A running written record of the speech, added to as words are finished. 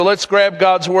Let's grab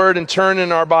God's Word and turn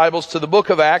in our Bibles to the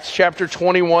book of Acts, chapter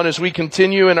 21, as we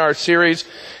continue in our series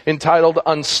entitled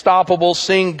Unstoppable,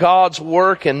 seeing God's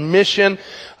work and mission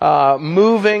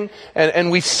moving. And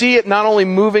we see it not only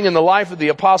moving in the life of the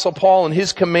Apostle Paul and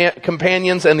his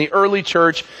companions and the early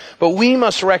church, but we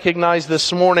must recognize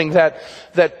this morning that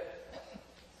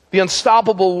the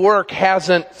unstoppable work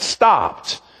hasn't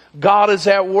stopped. God is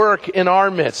at work in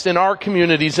our midst, in our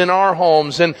communities, in our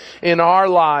homes, and in our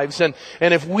lives. And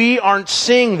if we aren't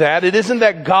seeing that, it isn't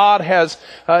that God has,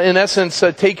 in essence,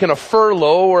 taken a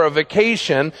furlough or a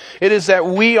vacation. It is that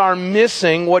we are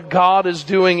missing what God is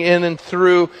doing in and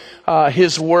through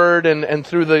His Word and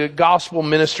through the gospel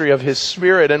ministry of His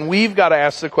Spirit. And we've got to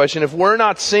ask the question, if we're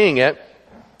not seeing it,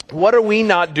 what are we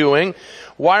not doing?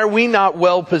 Why are we not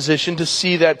well positioned to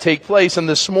see that take place? And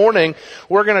this morning,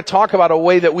 we're going to talk about a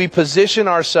way that we position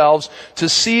ourselves to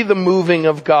see the moving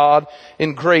of God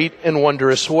in great and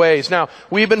wondrous ways. Now,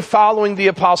 we've been following the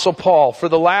Apostle Paul. For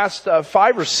the last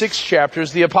 5 or 6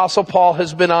 chapters, the Apostle Paul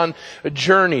has been on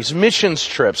journeys, missions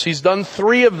trips. He's done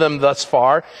 3 of them thus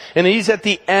far, and he's at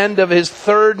the end of his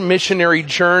 3rd missionary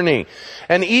journey.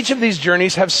 And each of these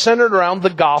journeys have centered around the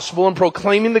gospel and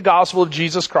proclaiming the gospel of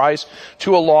Jesus Christ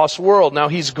to a lost world. Now,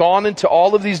 he's gone into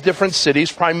all of these different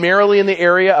cities, primarily in the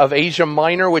area of Asia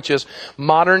Minor, which is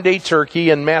modern-day Turkey,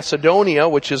 and Macedonia,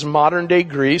 which is modern-day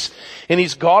Greece. And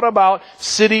he's gone about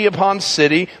city upon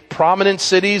city, prominent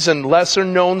cities and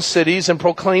lesser-known cities, and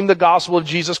proclaimed the gospel of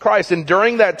Jesus Christ. And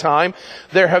during that time,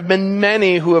 there have been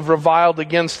many who have reviled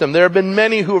against him. There have been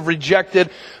many who have rejected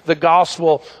the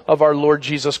gospel of our Lord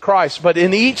Jesus Christ. But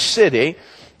in each city,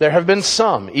 there have been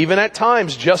some, even at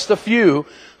times just a few,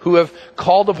 who have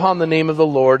called upon the name of the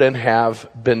Lord and have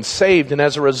been saved. And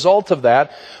as a result of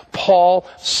that, Paul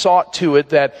sought to it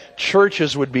that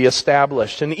churches would be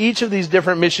established. And each of these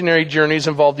different missionary journeys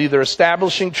involved either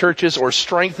establishing churches or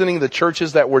strengthening the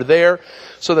churches that were there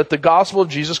so that the gospel of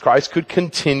Jesus Christ could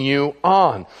continue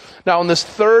on. Now, on this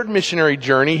 3rd missionary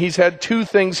journey, he's had 2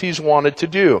 things he's wanted to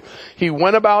do. He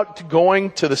went about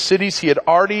going to the cities he had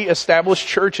already established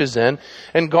churches in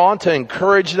and gone to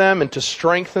encourage them and to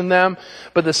strengthen them.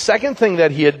 But the second thing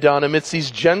that he had done amidst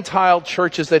these Gentile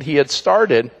churches that he had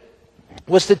started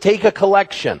was to take a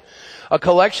collection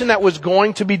that was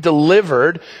going to be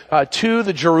delivered to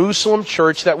the Jerusalem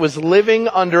church that was living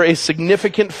under a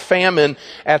significant famine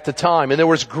at the time. And there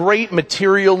was great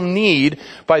material need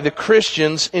by the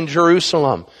Christians in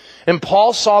Jerusalem. And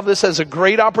Paul saw this as a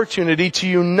great opportunity to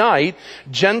unite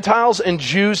Gentiles and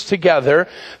Jews together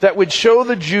that would show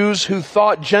the Jews who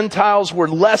thought Gentiles were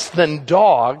less than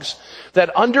dogs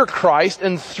that under Christ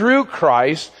and through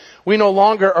Christ, we no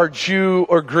longer are Jew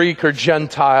or Greek or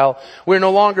Gentile. We're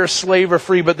no longer slave or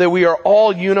free, but that we are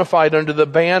all unified under the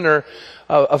banner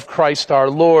of Christ our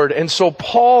Lord. And so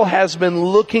Paul has been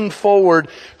looking forward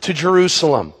to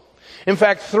Jerusalem. In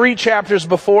fact, 3 chapters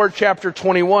before chapter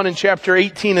 21 and chapter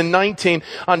 18 and 19,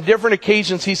 on different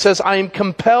occasions, he says, I am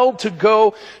compelled to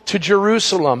go to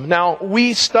Jerusalem. Now,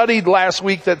 we studied last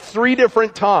week that 3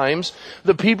 different times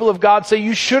the people of God say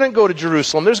you shouldn't go to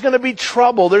Jerusalem. There's going to be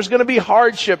trouble. There's going to be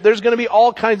hardship. There's going to be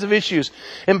all kinds of issues.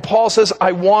 And Paul says,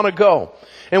 I want to go.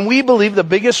 And we believe the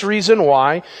biggest reason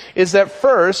why is that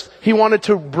first, he wanted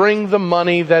to bring the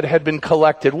money that had been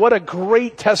collected. What a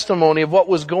great testimony of what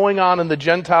was going on in the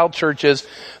Gentile churches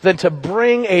than to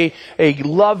bring a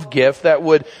love gift that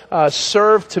would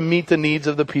serve to meet the needs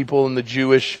of the people in the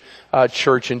Jewish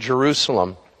church in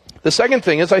Jerusalem. The second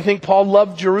thing is I think Paul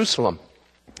loved Jerusalem.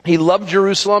 He loved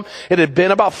Jerusalem. It had been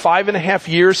about 5.5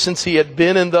 years since he had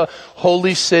been in the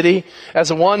holy city.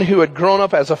 As one who had grown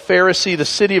up as a Pharisee, the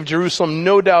city of Jerusalem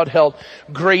no doubt held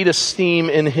great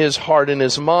esteem in his heart and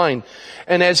his mind.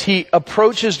 And as he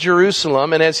approaches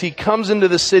Jerusalem and as he comes into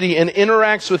the city and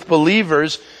interacts with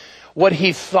believers, what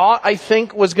he thought, I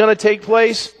think, was going to take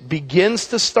place begins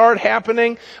to start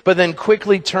happening, but then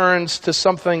quickly turns to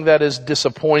something that is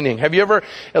disappointing. Have you ever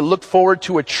looked forward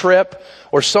to a trip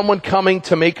or someone coming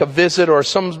to make a visit or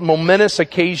some momentous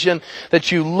occasion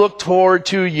that you looked toward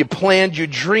to, you planned, you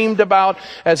dreamed about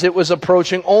as it was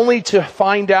approaching, only to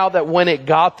find out that when it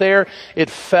got there, it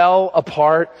fell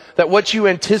apart, that what you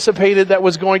anticipated that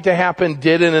was going to happen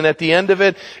didn't, and at the end of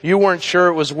it, you weren't sure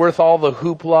it was worth all the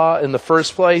hoopla in the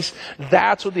first place?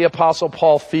 That's what the Apostle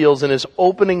Paul feels in his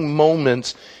opening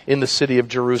moments in the city of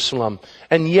Jerusalem.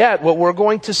 And yet, what we're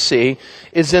going to see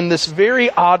is in this very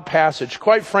odd passage,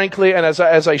 quite frankly, and as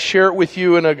I share it with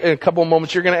you in a couple of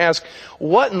moments, you're going to ask,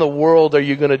 what in the world are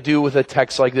you going to do with a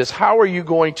text like this? How are you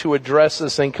going to address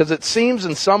this thing? Because it seems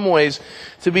in some ways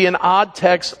to be an odd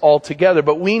text altogether.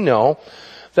 But we know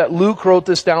that Luke wrote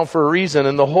this down for a reason,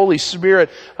 and the Holy Spirit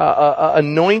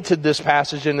anointed this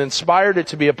passage and inspired it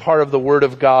to be a part of the Word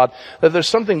of God, that there's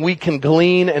something we can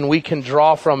glean and we can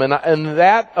draw from. And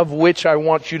that of which I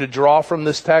want you to draw from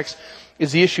this text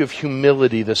is the issue of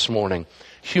humility this morning.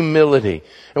 Humility.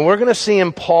 And we're going to see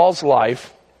in Paul's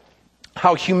life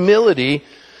how humility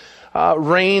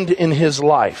reigned in his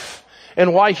life,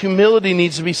 and why humility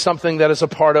needs to be something that is a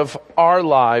part of our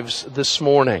lives this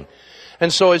morning.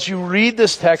 And so as you read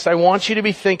this text, I want you to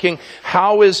be thinking,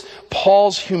 how is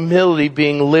Paul's humility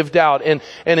being lived out? And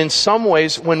in some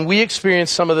ways, when we experience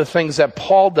some of the things that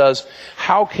Paul does,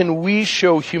 how can we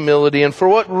show humility? And for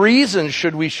what reason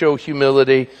should we show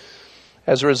humility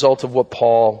as a result of what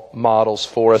Paul models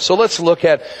for us? So let's look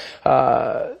at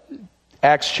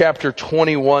Acts chapter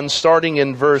 21, starting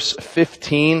in verse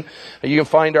 15. You can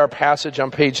find our passage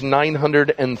on page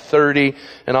 930,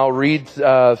 and I'll read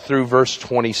through verse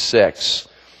 26.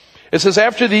 It says,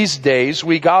 "After these days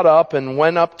we got up and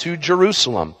went up to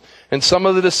Jerusalem, and some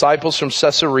of the disciples from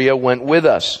Caesarea went with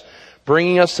us,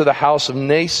 bringing us to the house of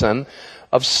Mnason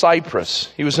of Cyprus.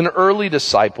 He was an early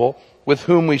disciple with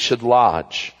whom we should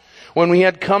lodge. When we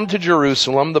had come to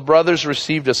Jerusalem, the brothers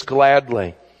received us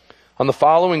gladly. On the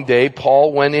following day,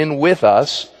 Paul went in with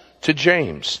us to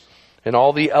James, and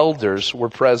all the elders were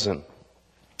present.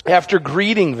 After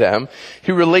greeting them,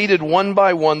 he related one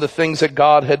by one the things that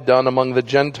God had done among the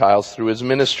Gentiles through his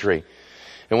ministry.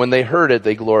 And when they heard it,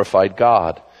 they glorified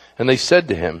God. And they said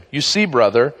to him, 'You see,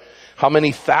 brother, how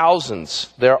many thousands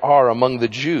there are among the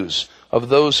Jews of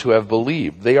those who have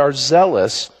believed. They are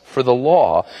zealous for the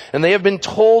law, and they have been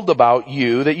told about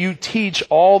you that you teach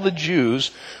all the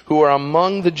Jews who are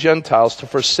among the Gentiles to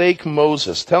forsake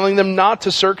Moses, telling them not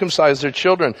to circumcise their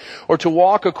children or to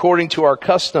walk according to our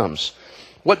customs.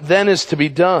 What then is to be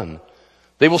done?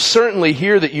 They will certainly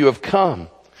hear that you have come.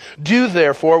 Do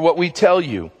therefore what we tell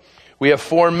you. We have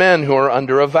 4 men who are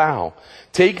under a vow.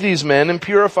 Take these men and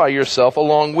purify yourself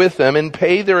along with them and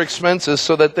pay their expenses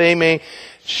so that they may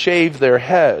shave their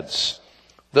heads.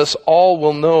 Thus all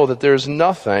will know that there is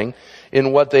nothing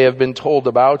in what they have been told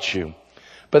about you,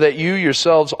 but that you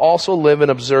yourselves also live in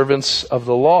observance of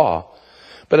the law.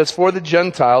 But as for the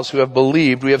Gentiles who have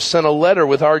believed, we have sent a letter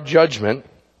with our judgment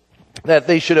that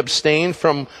they should abstain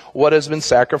from what has been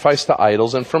sacrificed to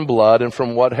idols, and from blood, and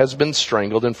from what has been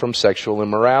strangled, and from sexual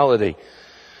immorality.'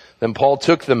 Then Paul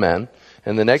took the men,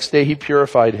 and the next day he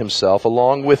purified himself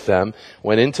along with them,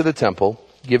 went into the temple,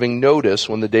 giving notice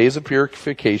when the days of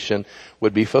purification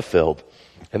would be fulfilled,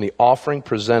 and the offering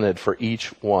presented for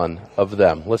each one of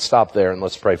them." Let's stop there and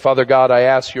let's pray. Father God, I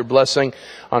ask your blessing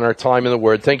on our time in the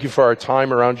Word. Thank you for our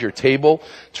time around your table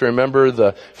to remember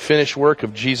the finished work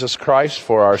of Jesus Christ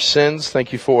for our sins.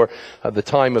 Thank you for the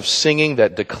time of singing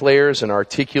that declares and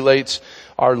articulates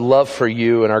our love for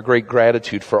you and our great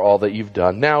gratitude for all that you've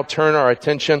done. Now turn our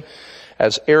attention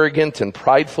as arrogant and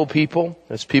prideful people,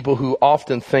 as people who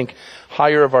often think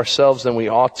higher of ourselves than we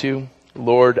ought to.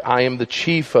 Lord, I am the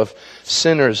chief of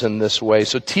sinners in this way.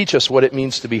 So teach us what it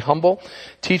means to be humble.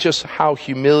 Teach us how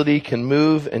humility can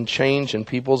move and change in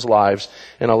people's lives,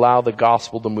 and allow the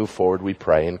gospel to move forward, we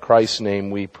pray. In Christ's name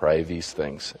we pray these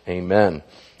things. Amen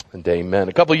and amen.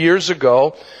 A couple years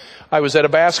ago, I was at a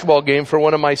basketball game for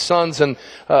one of my sons, and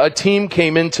a team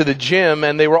came into the gym,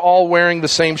 and they were all wearing the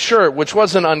same shirt, which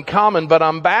wasn't uncommon, but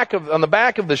on the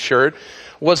back of the shirt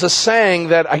was a saying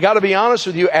that, I got to be honest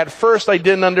with you, at first I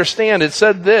didn't understand. It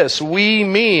said this, "We,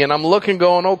 me," and I'm looking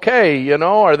going, okay,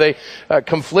 are they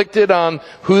conflicted on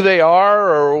who they are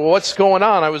or what's going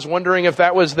on? I was wondering if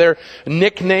that was their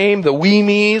nickname, the we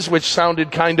me's, which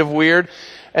sounded kind of weird.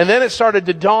 And then it started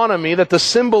to dawn on me that the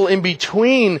symbol in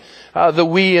between the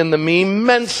we and the me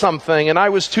meant something, and I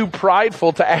was too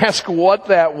prideful to ask what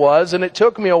that was, and it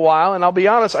took me a while, and I'll be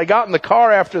honest, I got in the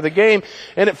car after the game,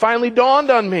 and it finally dawned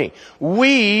on me.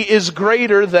 We is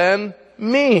greater than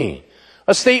me.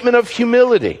 A statement of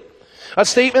humility. A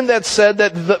statement that said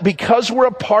that because we're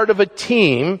a part of a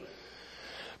team,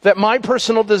 that my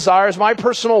personal desires, my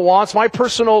personal wants, my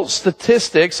personal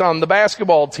statistics on the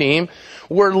basketball team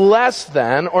were less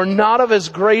than or not of as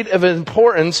great of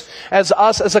importance as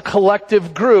us as a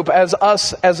collective group, as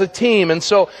us as a team. And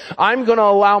so I'm going to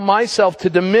allow myself to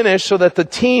diminish so that the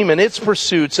team and its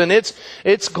pursuits and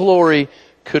its glory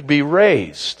could be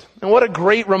raised. And what a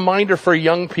great reminder for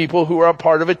young people who are a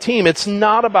part of a team. It's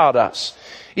not about us.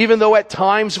 Even though at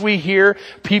times we hear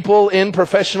people in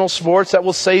professional sports that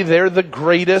will say they're the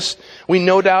greatest. We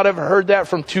no doubt have heard that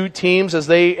from 2 teams as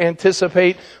they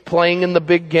anticipate playing in the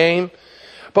big game.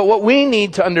 But what we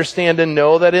need to understand and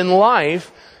know that in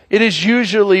life, it is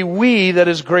usually we that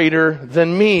is greater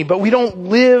than me. But we don't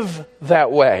live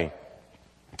that way.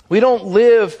 We don't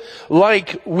live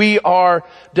like we are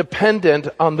dependent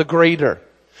on the greater.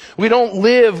 We don't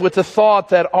live with the thought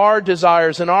that our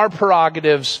desires and our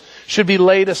prerogatives should be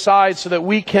laid aside so that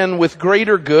we can, with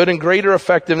greater good and greater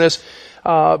effectiveness,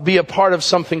 be a part of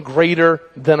something greater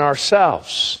than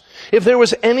ourselves. If there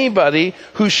was anybody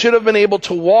who should have been able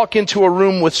to walk into a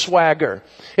room with swagger,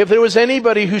 if there was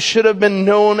anybody who should have been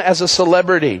known as a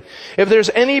celebrity, if there's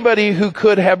anybody who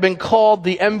could have been called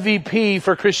the MVP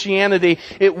for Christianity,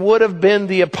 it would have been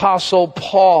the Apostle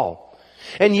Paul.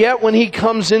 And yet when he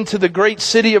comes into the great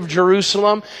city of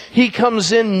Jerusalem, he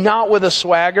comes in not with a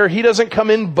swagger. He doesn't come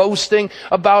in boasting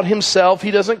about himself.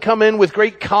 He doesn't come in with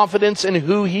great confidence in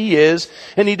who he is.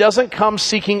 And he doesn't come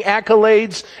seeking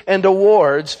accolades and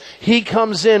awards. He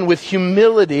comes in with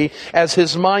humility as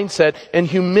his mindset and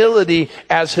humility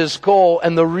as his goal.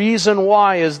 And the reason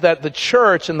why is that the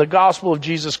church and the gospel of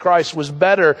Jesus Christ was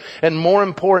better and more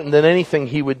important than anything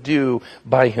he would do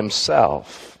by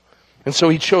himself. And so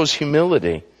he chose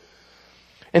humility.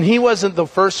 And he wasn't the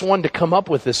first one to come up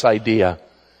with this idea.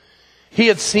 He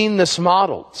had seen this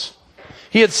modeled.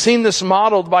 He had seen this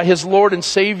modeled by his Lord and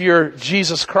Savior,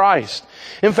 Jesus Christ.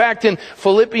 In fact, in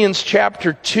Philippians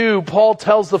chapter 2, Paul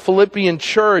tells the Philippian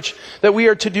church that we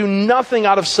are to do nothing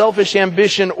out of selfish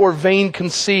ambition or vain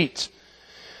conceit.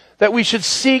 That we should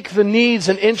seek the needs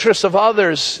and interests of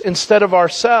others instead of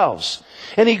ourselves.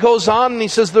 And he goes on and he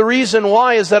says the reason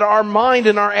why is that our mind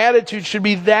and our attitude should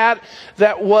be that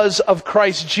was of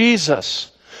Christ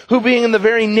Jesus, who being in the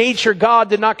very nature God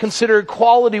did not consider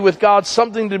equality with God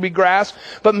something to be grasped,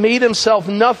 but made himself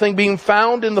nothing, being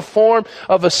found in the form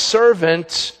of a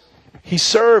servant. He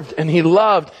served and he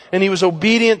loved and he was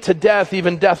obedient to death,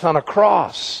 even death on a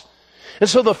cross. And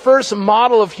so the first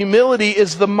model of humility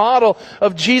is the model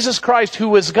of Jesus Christ,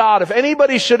 who is God. If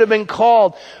anybody should have been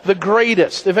called the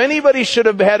greatest, if anybody should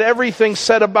have had everything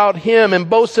said about him and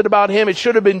boasted about him, it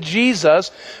should have been Jesus.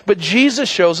 But Jesus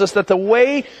shows us that the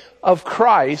way of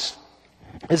Christ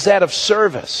is that of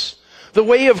service. The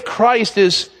way of Christ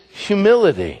is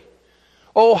humility.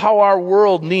 Oh, how our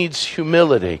world needs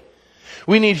humility.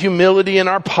 We need humility in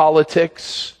our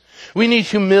politics. We need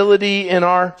humility in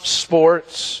our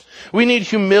sports. We need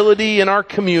humility in our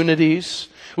communities.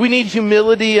 We need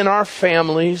humility in our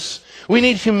families. We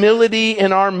need humility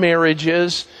in our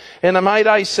marriages. And might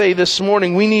I say this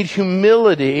morning, we need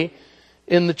humility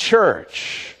in the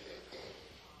church.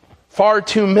 Far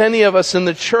too many of us in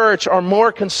the church are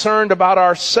more concerned about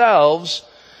ourselves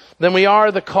than we are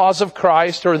the cause of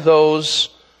Christ or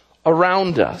those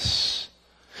around us.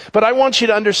 But I want you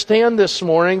to understand this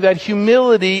morning that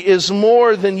humility is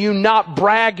more than you not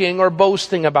bragging or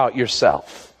boasting about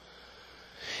yourself.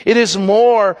 It is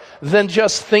more than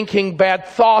just thinking bad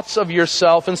thoughts of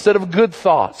yourself instead of good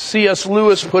thoughts. C.S.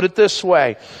 Lewis put it this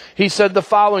way. He said the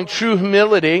following: true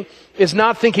humility is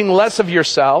not thinking less of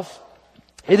yourself.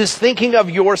 It is thinking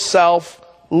of yourself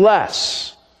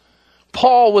less.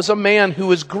 Paul was a man who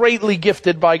was greatly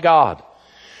gifted by God.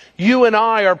 You and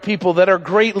I are people that are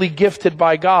greatly gifted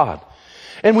by God.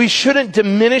 And we shouldn't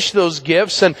diminish those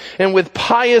gifts and with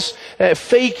pious,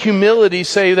 fake humility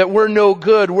say that we're no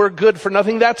good, we're good for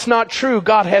nothing. That's not true.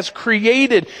 God has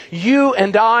created you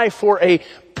and I for a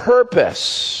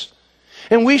purpose.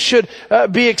 And we should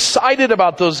be excited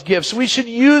about those gifts. We should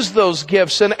use those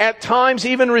gifts and at times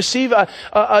even receive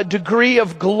a degree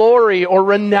of glory or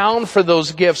renown for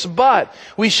those gifts. But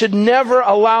we should never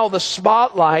allow the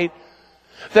spotlight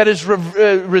that is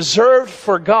reserved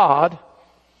for God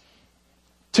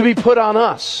to be put on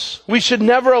us. We should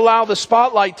never allow the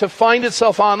spotlight to find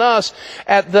itself on us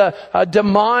at the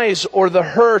demise or the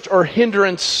hurt or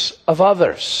hindrance of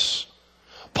others.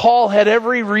 Paul had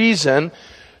every reason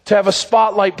to have a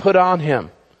spotlight put on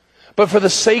him. But for the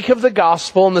sake of the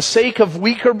gospel and the sake of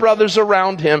weaker brothers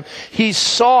around him, he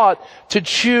sought to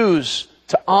choose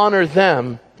to honor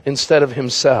them instead of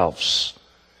himself.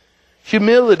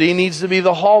 Humility needs to be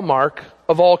the hallmark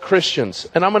of all Christians.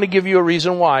 And I'm going to give you a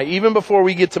reason why. Even before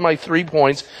we get to my 3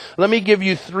 points, let me give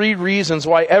you 3 reasons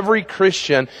why every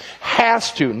Christian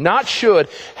has to, not should,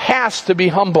 has to be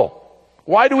humble.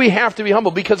 Why do we have to be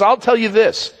humble? Because I'll tell you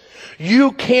this.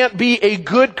 You can't be a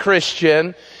good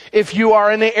Christian if you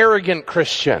are an arrogant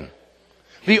Christian.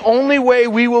 The only way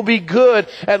we will be good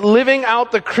at living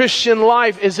out the Christian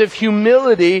life is if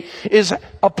humility is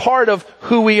a part of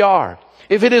who we are.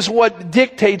 If it is what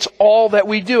dictates all that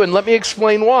we do. And let me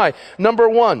explain why. Number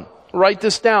 1, write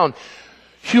this down.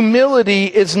 Humility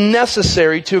is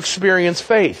necessary to experience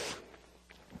faith.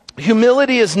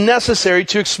 Humility is necessary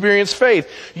to experience faith.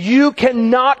 You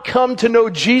cannot come to know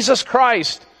Jesus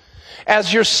Christ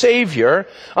as your Savior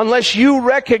unless you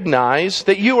recognize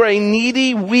that you are a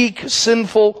needy, weak,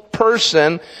 sinful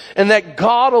person and that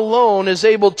God alone is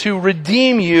able to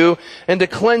redeem you and to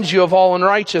cleanse you of all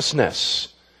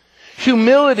unrighteousness.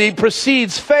 Humility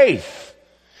precedes faith.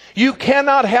 You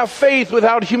cannot have faith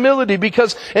without humility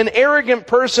because an arrogant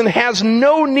person has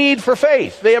no need for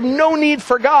faith. They have no need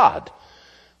for God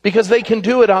because they can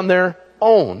do it on their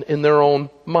own, in their own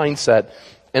mindset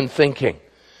and thinking.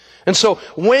 And so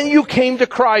when you came to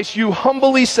Christ, you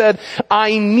humbly said,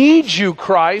 I need you,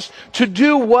 Christ, to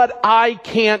do what I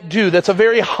can't do. That's a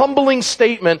very humbling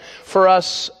statement for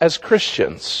us as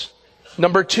Christians.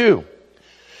 Number 2,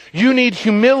 you need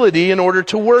humility in order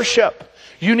to worship.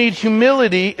 You need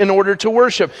humility in order to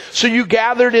worship. So you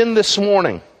gathered in this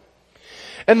morning.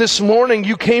 And this morning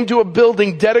you came to a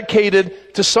building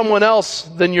dedicated to someone else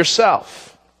than yourself.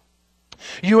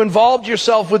 You involved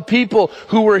yourself with people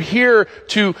who were here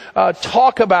to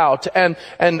talk about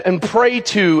and pray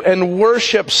to and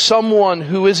worship someone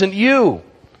who isn't you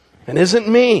and isn't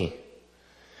me.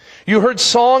 You heard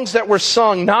songs that were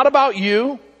sung not about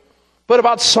you, but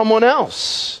about someone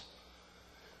else.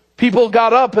 People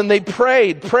got up and they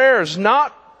prayed prayers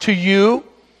not to you,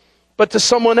 but to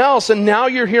someone else. And now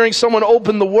you're hearing someone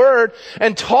open the Word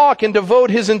and talk and devote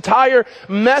his entire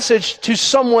message to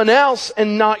someone else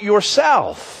and not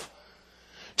yourself.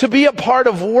 To be a part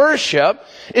of worship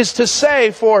is to say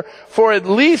for at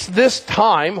least this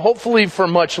time, hopefully for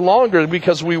much longer,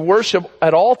 because we worship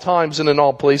at all times and in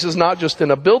all places, not just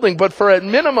in a building, but for at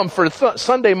minimum for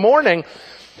Sunday morning,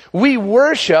 we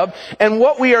worship, and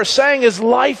what we are saying is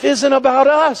life isn't about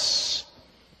us.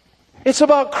 It's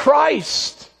about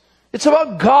Christ. It's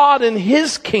about God and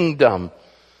His kingdom.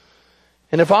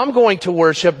 And if I'm going to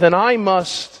worship, then I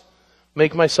must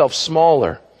make myself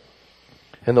smaller.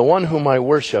 And the one whom I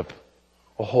worship,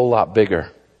 a whole lot bigger.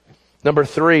 Number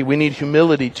 3, we need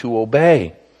humility to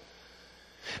obey.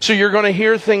 So you're going to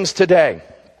hear things today.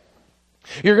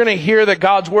 You're going to hear that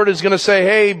God's Word is going to say,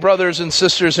 hey, brothers and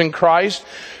sisters in Christ,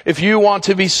 if you want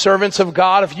to be servants of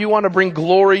God, if you want to bring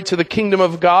glory to the kingdom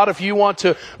of God, if you want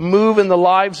to move in the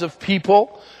lives of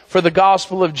people for the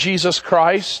gospel of Jesus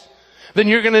Christ, then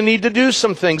you're going to need to do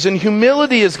some things. And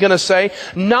humility is going to say,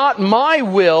 not my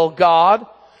will, God,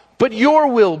 but your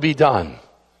will be done.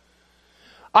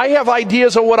 I have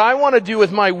ideas of what I want to do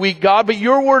with my week, God, but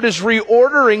your Word is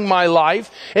reordering my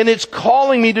life and it's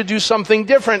calling me to do something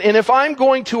different. And if I'm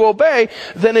going to obey,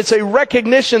 then it's a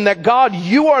recognition that God,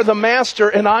 you are the master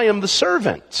and I am the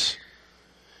servant.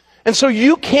 And so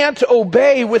you can't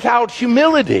obey without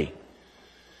humility.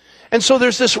 And so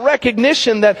there's this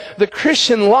recognition that the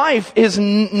Christian life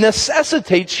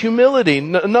necessitates humility.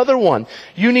 Another one,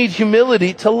 you need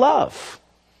humility to love.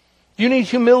 You need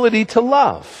humility to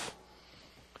love.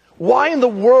 Why in the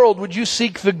world would you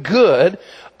seek the good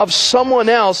of someone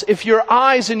else if your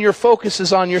eyes and your focus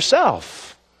is on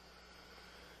yourself?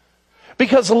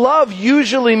 Because love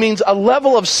usually means a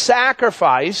level of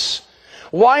sacrifice.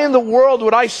 Why in the world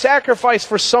would I sacrifice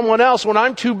for someone else when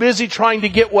I'm too busy trying to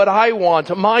get what I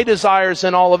want, my desires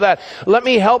and all of that? Let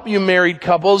me help you, married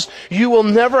couples. You will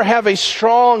never have a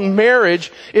strong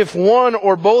marriage if one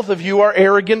or both of you are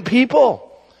arrogant people.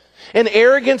 And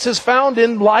arrogance is found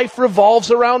in life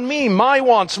revolves around me, my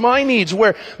wants, my needs.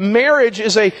 Where marriage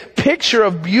is a picture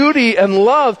of beauty and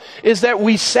love is that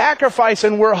we sacrifice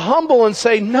and we're humble and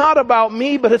say, not about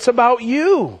me, but it's about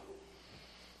you.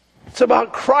 It's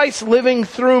about Christ living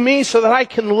through me so that I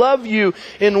can love you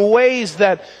in ways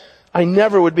that I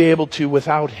never would be able to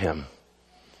without Him.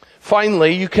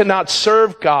 Finally, you cannot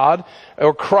serve God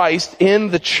or Christ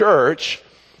in the church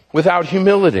without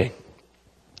humility.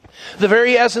 The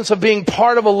very essence of being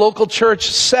part of a local church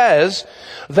says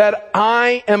that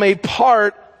I am a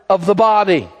part of the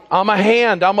body. I'm a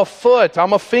hand, I'm a foot,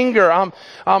 I'm a finger,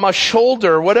 I'm a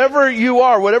shoulder. Whatever you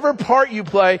are, whatever part you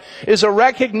play is a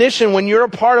recognition when you're a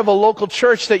part of a local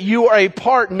church that you are a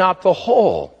part, not the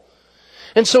whole.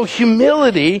 And so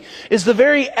humility is the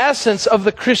very essence of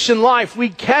the Christian life. We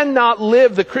cannot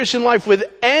live the Christian life with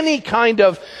any kind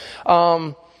of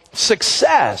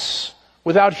success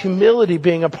without humility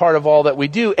being a part of all that we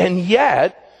do. And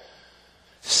yet,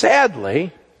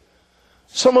 sadly,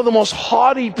 some of the most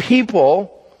haughty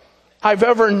people I've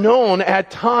ever known at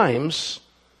times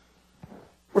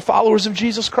were followers of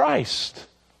Jesus Christ.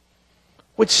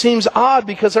 Which seems odd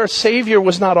because our Savior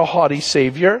was not a haughty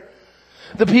Savior.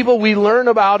 The people we learn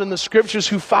about in the Scriptures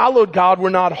who followed God were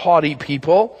not haughty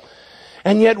people.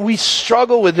 And yet we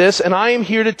struggle with this, and I am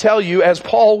here to tell you, as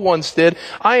Paul once did,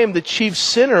 I am the chief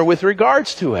sinner with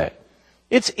regards to it.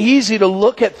 It's easy to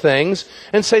look at things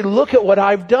and say, look at what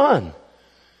I've done.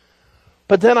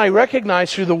 But then I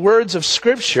recognize through the words of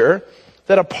Scripture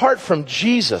that apart from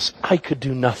Jesus, I could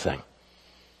do nothing.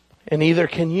 And neither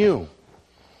can you.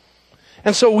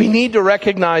 And so we need to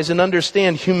recognize and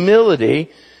understand humility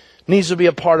needs to be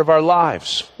a part of our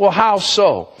lives. Well, how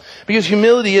so? Because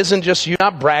humility isn't just you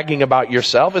not bragging about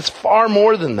yourself. It's far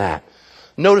more than that.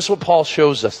 Notice what Paul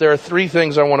shows us. There are three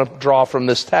things I want to draw from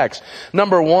this text.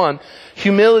 Number one,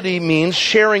 humility means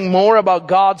sharing more about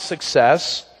God's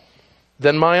success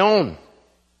than my own.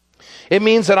 It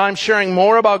means that I'm sharing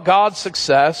more about God's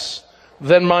success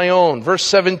than my own. Verse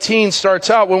 17 starts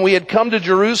out, when we had come to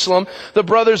Jerusalem, the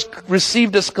brothers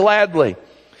received us gladly.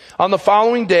 On the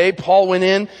following day, Paul went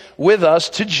in with us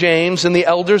to James and the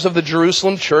elders of the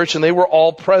Jerusalem church, and they were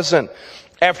all present.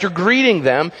 After greeting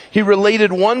them, he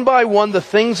related one by one the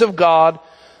things of God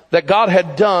that God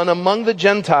had done among the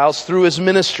Gentiles through his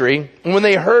ministry. And when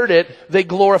they heard it, they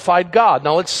glorified God.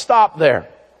 Now let's stop there.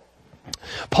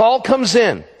 Paul comes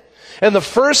in, and the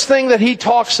first thing that he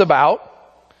talks about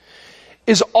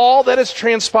is all that has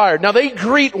transpired. Now they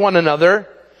greet one another,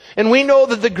 and we know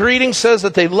that the greeting says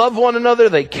that they love one another,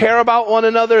 they care about one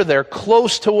another, they're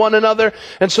close to one another.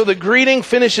 And so the greeting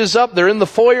finishes up. They're in the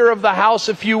foyer of the house,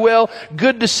 if you will.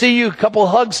 Good to see you. A couple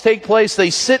hugs take place. They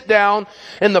sit down.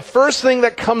 And the first thing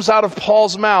that comes out of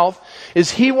Paul's mouth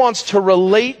is he wants to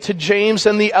relate to James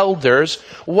and the elders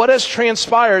what has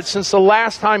transpired since the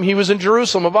last time he was in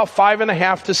Jerusalem, about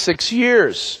 5.5 to 6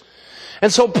 years.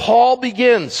 And so Paul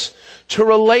begins to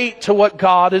relate to what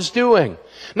God is doing.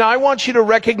 Now, I want you to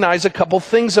recognize a couple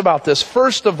things about this.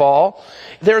 First of all,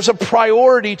 there's a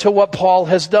priority to what Paul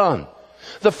has done.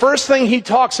 The first thing he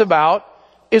talks about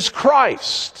is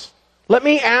Christ. Let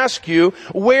me ask you,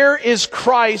 where is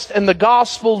Christ and the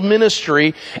gospel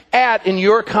ministry at in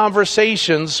your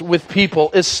conversations with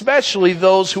people, especially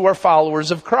those who are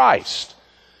followers of Christ?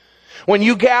 When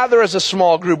you gather as a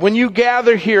small group, when you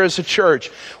gather here as a church,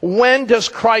 when does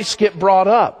Christ get brought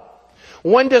up?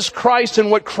 When does Christ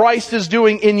and what Christ is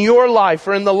doing in your life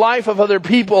or in the life of other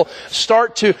people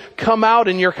start to come out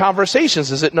in your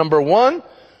conversations? Is it number one?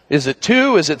 Is it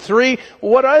two? Is it three?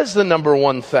 What is the number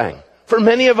one thing? For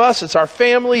many of us, it's our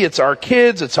family, it's our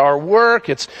kids, it's our work,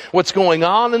 it's what's going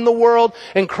on in the world.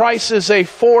 And Christ is a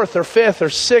fourth or fifth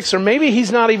or sixth, or maybe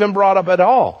he's not even brought up at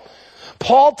all.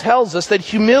 Paul tells us that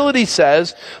humility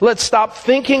says, let's stop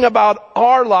thinking about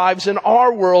our lives and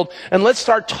our world, and let's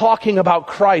start talking about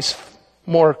Christ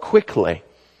more quickly.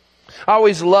 I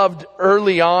always loved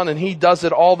early on, and he does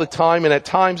it all the time, and at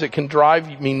times it can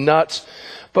drive me nuts.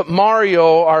 But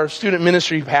Mario, our student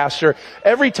ministry pastor,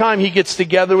 every time he gets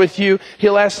together with you,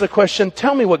 he'll ask the question,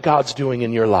 tell me what God's doing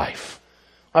in your life.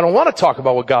 I don't want to talk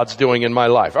about what God's doing in my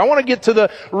life. I want to get to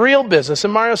the real business.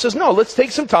 And Mario says, no, let's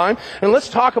take some time and let's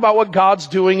talk about what God's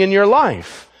doing in your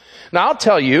life. Now, I'll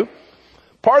tell you,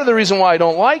 part of the reason why I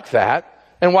don't like that,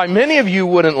 and why many of you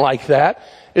wouldn't like that,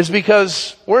 is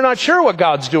because we're not sure what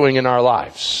God's doing in our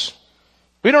lives.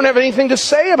 We don't have anything to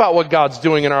say about what God's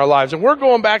doing in our lives. And we're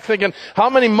going back thinking, how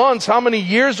many months, how many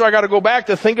years do I got to go back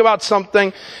to think about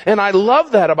something? And I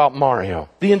love that about Mario.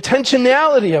 The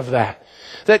intentionality of that.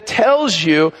 That tells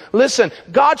you, listen,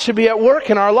 God should be at work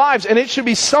in our lives. And it should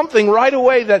be something right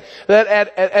away that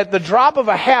at the drop of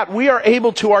a hat, we are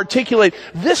able to articulate,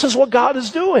 this is what God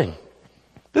is doing.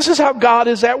 This is how God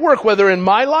is at work, whether in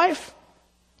my life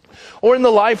or in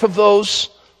the life of those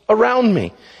around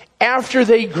me. After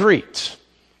they greet,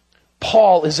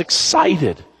 Paul is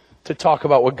excited to talk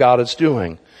about what God is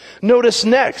doing. Notice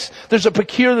next, there's a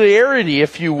peculiarity,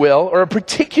 if you will, or a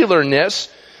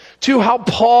particularness to how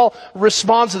Paul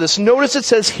responds to this. Notice it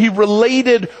says he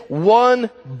related one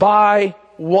by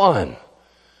one.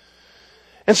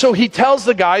 And so he tells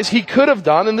the guys he could have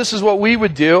done, and this is what we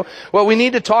would do. Well, we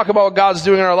need to talk about what God's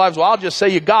doing in our lives. Well, I'll just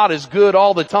say God is good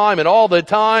all the time, and all the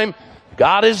time,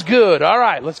 God is good. All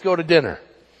right, let's go to dinner.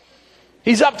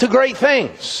 He's up to great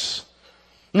things.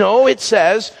 No, it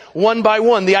says one by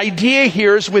one. The idea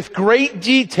here is with great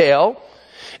detail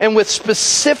and with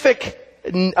specific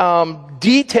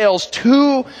details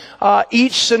to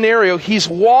each scenario. He's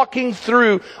walking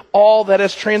through all that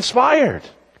has transpired.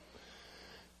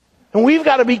 And we've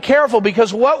got to be careful,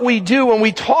 because what we do when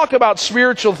we talk about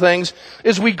spiritual things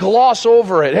is we gloss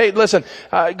over it. Hey, listen,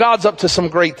 God's up to some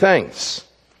great things.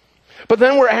 But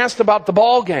then we're asked about the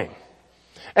ball game.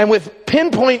 And with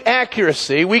pinpoint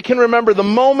accuracy, we can remember the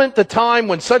moment, the time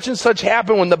when such and such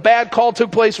happened, when the bad call took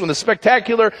place, when the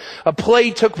spectacular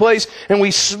play took place, and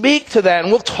we speak to that, and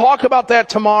we'll talk about that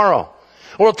tomorrow.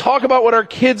 Or we'll talk about what our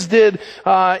kids did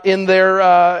in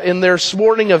their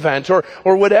sporting event, or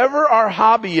whatever our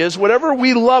hobby is, whatever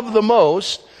we love the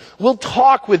most. We'll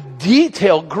talk with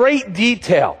detail, great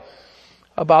detail,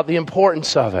 about the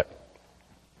importance of it.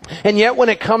 And yet when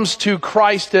it comes to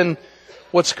Christ and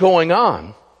what's going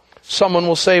on, someone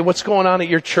will say, what's going on at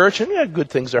your church? And yeah, good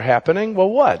things are happening. Well,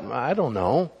 what? I don't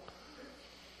know.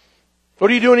 What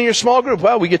are you doing in your small group?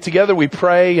 Well, we get together, we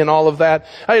pray and all of that.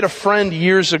 I had a friend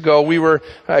years ago.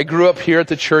 I grew up here at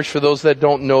the church, for those that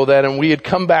don't know that, and we had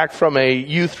come back from a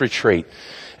youth retreat.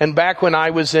 And back when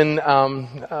I was in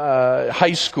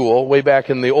high school, way back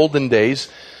in the olden days,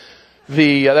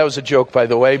 that was a joke, by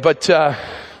the way, but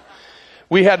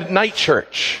we had night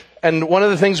church. And one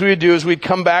of the things we would do is we'd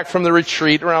come back from the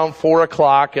retreat around 4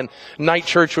 o'clock, and night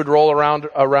church would roll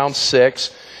around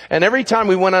 6. And every time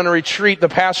we went on a retreat, the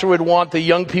pastor would want the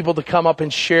young people to come up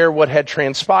and share what had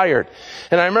transpired.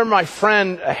 And I remember my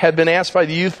friend had been asked by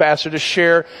the youth pastor to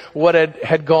share what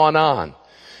had gone on.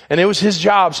 And it was his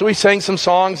job. So he sang some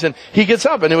songs, and he gets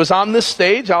up, and it was on this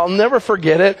stage. I'll never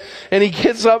forget it. And he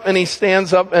gets up and he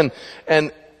stands up and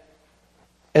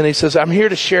he says, I'm here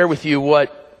to share with you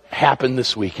what happened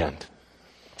this weekend.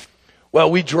 Well,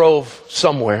 we drove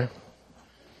somewhere,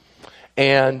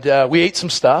 and we ate some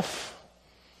stuff.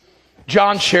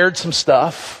 John shared some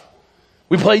stuff.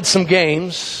 We played some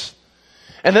games.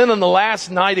 And then on the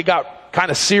last night, it got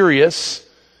kind of serious.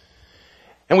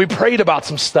 And we prayed about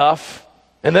some stuff.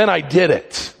 And then I did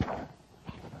it.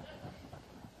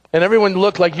 And everyone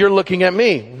looked like you're looking at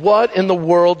me. What in the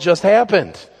world just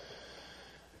happened?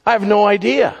 I have no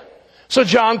idea. So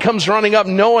John comes running up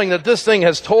knowing that this thing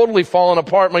has totally fallen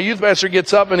apart. My youth pastor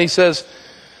gets up and he says,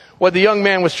 what the young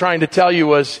man was trying to tell you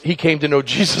was he came to know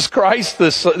Jesus Christ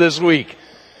this week.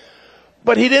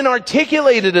 But he didn't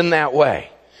articulate it in that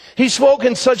way. He spoke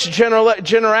in such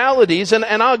generalities, and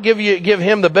I'll give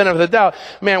him the benefit of the doubt.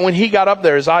 Man, when he got up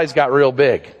there, his eyes got real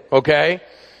big, okay?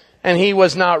 And he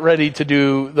was not ready to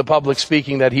do the public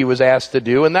speaking that he was asked to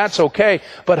do, and that's okay.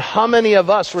 But how many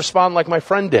of us respond like my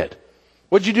friend did?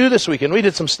 What'd you do this weekend? We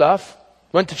did some stuff.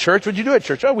 Went to church. What'd you do at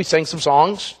church? Oh, we sang some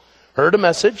songs, heard a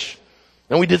message.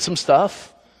 And we did some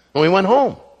stuff, and we went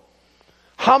home.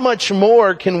 How much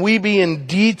more can we be in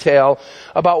detail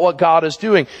about what God is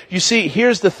doing? You see,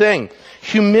 here's the thing.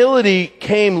 Humility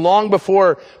came long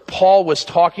before Paul was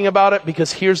talking about it,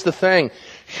 because here's the thing.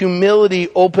 Humility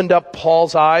opened up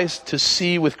Paul's eyes to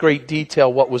see with great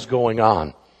detail what was going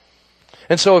on.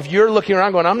 And so if you're looking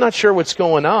around going, I'm not sure what's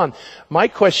going on, my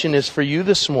question is for you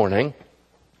this morning,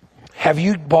 have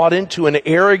you bought into an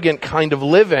arrogant kind of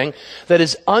living that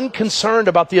is unconcerned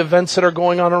about the events that are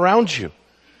going on around you?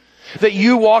 That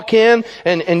you walk in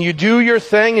and you do your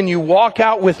thing and you walk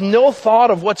out with no thought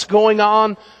of what's going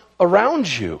on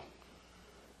around you.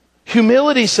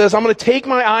 Humility says, I'm going to take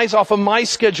my eyes off of my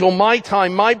schedule, my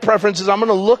time, my preferences. I'm going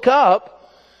to look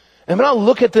up and I'm going to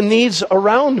look at the needs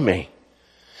around me.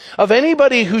 Of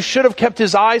anybody who should have kept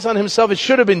his eyes on himself, it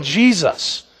should have been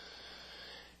Jesus.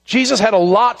 Jesus had a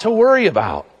lot to worry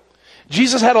about.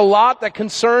 Jesus had a lot that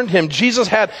concerned him. Jesus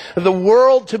had the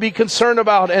world to be concerned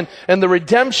about and the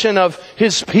redemption of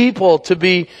his people to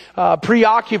be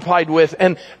preoccupied with.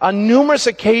 And on numerous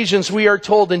occasions we are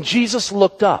told, and Jesus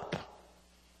looked up.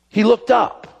 He looked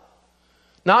up.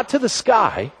 Not to the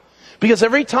sky. Because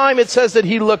every time it says that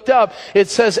he looked up, it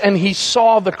says, and he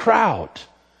saw the crowd.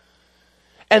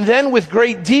 And then with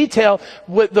great detail,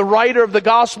 what the writer of the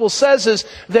gospel says is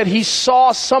that he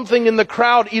saw something in the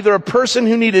crowd, either a person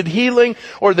who needed healing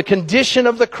or the condition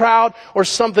of the crowd or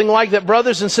something like that.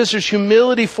 Brothers and sisters,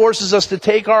 humility forces us to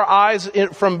take our eyes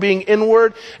from being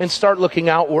inward and start looking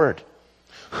outward.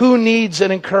 Who needs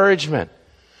an encouragement?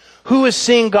 Who is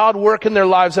seeing God work in their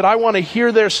lives that I want to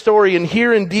hear their story and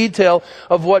hear in detail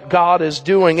of what God is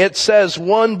doing? It says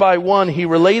one by one he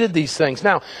related these things.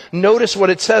 Now, notice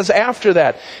what it says after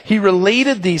that. He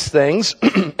related these things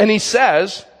and he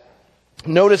says,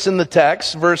 notice in the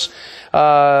text, verse,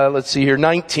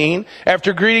 19.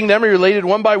 After greeting them, he related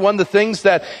one by one the things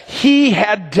that he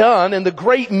had done and the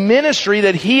great ministry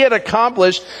that he had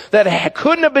accomplished that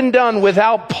couldn't have been done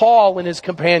without Paul and his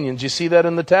companions. You see that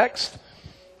in the text?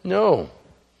 No.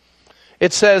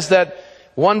 It says that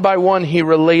one by one he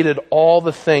related all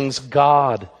the things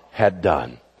God had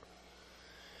done.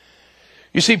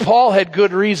 You see, Paul had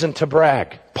good reason to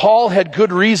brag. Paul had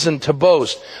good reason to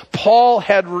boast. Paul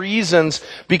had reasons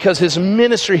because his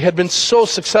ministry had been so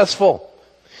successful.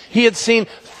 He had seen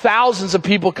thousands of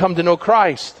people come to know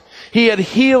Christ. He had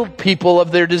healed people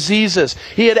of their diseases.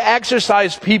 He had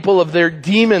exorcised people of their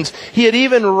demons. He had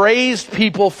even raised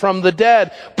people from the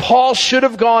dead. Paul should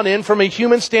have gone in from a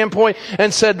human standpoint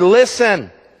and said, listen,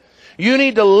 you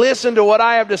need to listen to what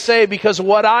I have to say because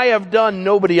what I have done,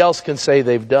 nobody else can say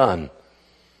they've done.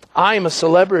 I'm a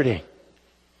celebrity.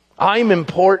 I'm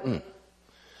important.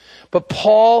 But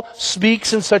Paul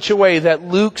speaks in such a way that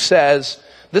Luke says,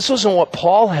 this wasn't what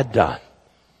Paul had done.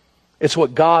 It's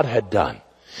what God had done.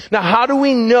 Now, how do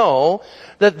we know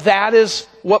that that is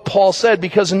what Paul said?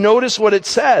 Because notice what it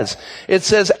says. It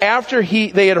says, after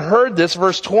they had heard this,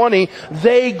 verse 20,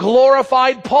 they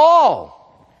glorified Paul.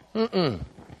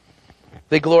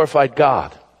 They glorified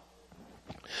God.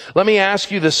 Let me ask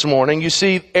you this morning, you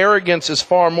see, arrogance is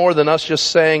far more than us just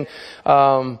saying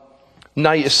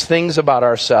nice things about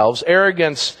ourselves.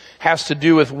 Arrogance has to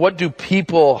do with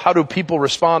how do people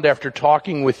respond after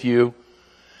talking with you?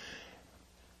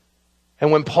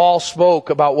 And when Paul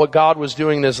spoke about what God was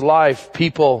doing in his life,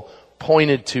 people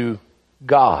pointed to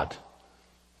God,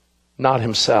 not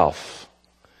himself.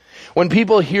 When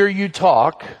people hear you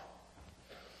talk,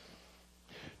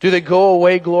 do they go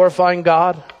away glorifying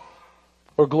God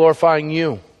or glorifying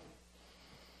you?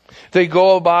 They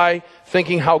go by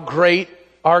thinking how great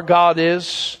our God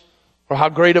is, or how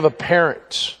great of a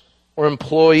parent or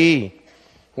employee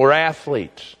or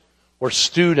athlete or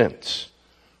student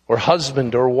or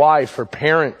husband or wife or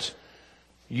parent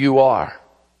you are.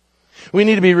 We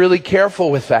need to be really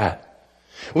careful with that.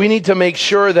 We need to make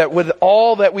sure that with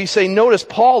all that we say, notice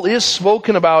Paul is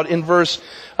spoken about in verse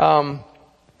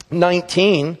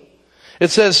 19. It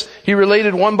says, he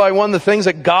related one by one the things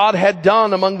that God had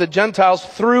done among the Gentiles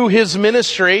through his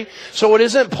ministry. So it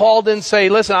isn't Paul didn't say,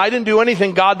 listen, I didn't do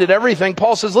anything, God did everything.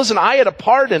 Paul says, listen, I had a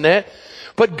part in it,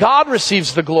 but God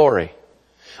receives the glory.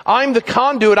 I'm the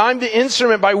conduit, I'm the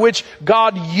instrument by which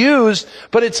God used,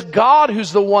 but it's God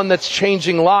who's the one that's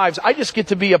changing lives. I just get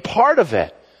to be a part of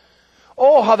it.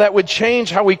 Oh, how that would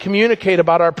change how we communicate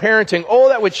about our parenting. Oh,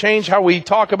 that would change how we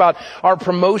talk about our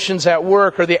promotions at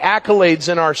work or the accolades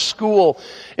in our school.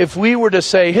 If we were to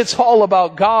say, it's all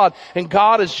about God, and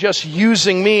God is just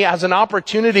using me as an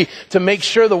opportunity to make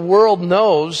sure the world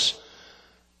knows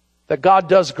that God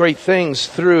does great things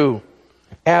through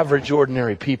average,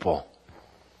 ordinary people.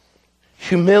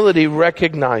 Humility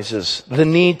recognizes the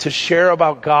need to share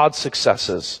about God's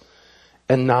successes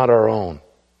and not our own.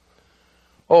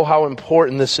 Oh, how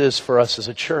important this is for us as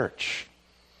a church.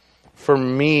 For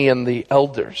me and the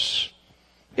elders.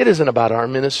 It isn't about our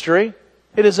ministry.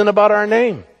 It isn't about our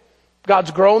name.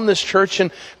 God's grown this church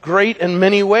in great and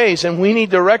many ways, and we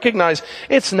need to recognize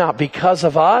it's not because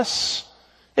of us.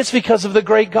 It's because of the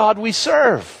great God we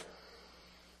serve.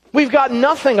 We've got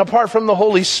nothing apart from the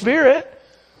Holy Spirit.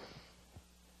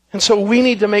 And so we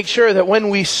need to make sure that when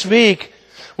we speak,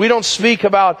 we don't speak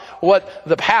about what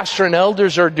the pastor and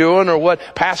elders are doing or what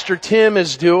Pastor Tim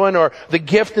is doing or the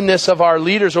giftedness of our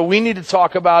leaders. What we need to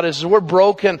talk about is we're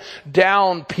broken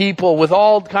down people with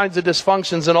all kinds of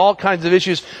dysfunctions and all kinds of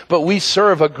issues, but we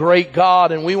serve a great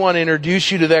God, and we want to introduce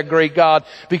you to that great God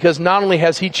because not only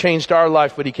has He changed our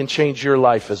life, but He can change your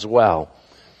life as well.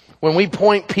 When we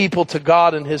point people to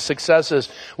God and His successes,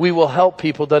 we will help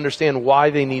people to understand why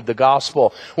they need the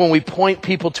gospel. When we point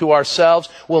people to ourselves,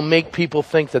 we'll make people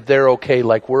think that they're okay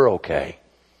like we're okay.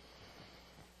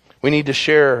 We need to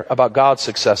share about God's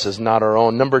successes, not our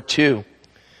own. Number 2,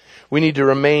 we need to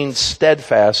remain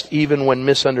steadfast even when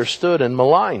misunderstood and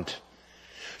maligned.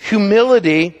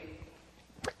 Humility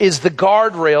is the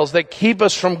guardrails that keep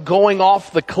us from going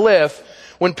off the cliff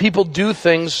when people do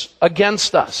things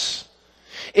against us.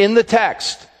 In the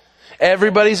text,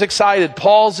 everybody's excited.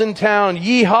 Paul's in town.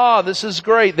 Yeehaw, this is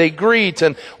great. They greet,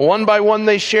 and one by one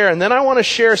they share. And then I want to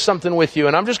share something with you,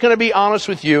 and I'm just going to be honest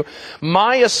with you.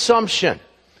 My assumption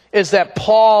is that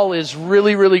Paul is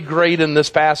really, really great in this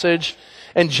passage,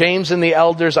 and James and the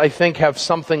elders, I think, have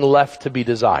something left to be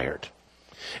desired.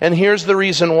 And here's the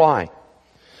reason why.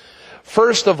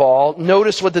 First of all,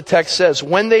 notice what the text says.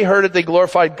 When they heard it, they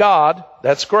glorified God.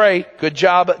 That's great. Good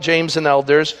job, James and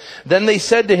elders. Then they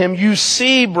said to him, you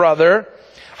see, brother,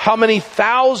 how many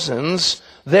thousands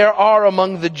there are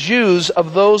among the Jews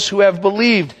of those who have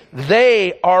believed.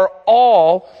 They are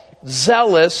all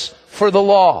zealous for the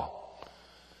law.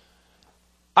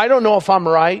 I don't know if I'm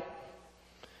right.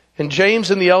 And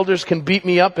James and the elders can beat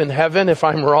me up in heaven if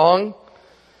I'm wrong.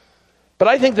 But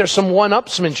I think there's some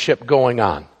one-upsmanship going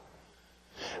on.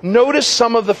 Notice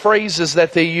some of the phrases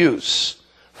that they use.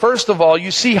 First of all,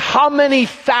 you see how many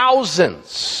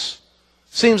thousands.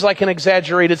 Seems like an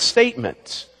exaggerated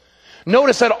statement.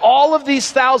 Notice that all of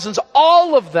these thousands,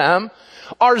 all of them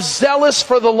are zealous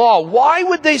for the law. Why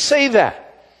would they say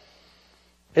that?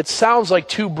 It sounds like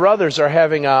two brothers are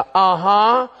having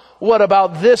what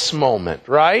about this moment,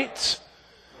 right?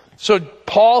 So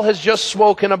Paul has just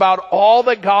spoken about all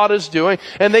that God is doing,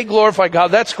 and they glorify God.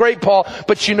 That's great, Paul.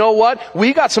 But you know what?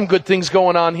 We got some good things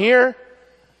going on here.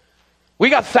 We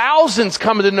got thousands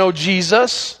coming to know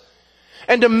Jesus.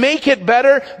 And to make it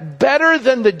better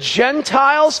than the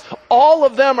Gentiles, all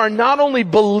of them are not only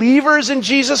believers in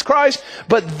Jesus Christ,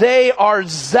 but they are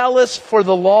zealous for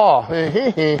the law.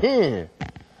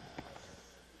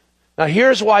 Now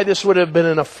here's why this would have been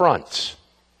an affront.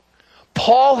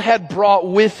 Paul had brought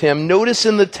with him, notice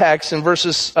in the text in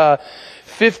verses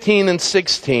 15 and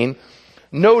 16,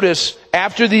 notice,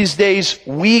 after these days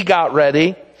we got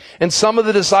ready, and some of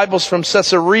the disciples from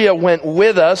Caesarea went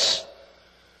with us.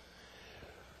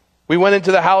 We went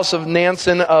into the house of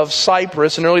Nansen of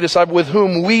Cyprus, an early disciple with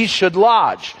whom we should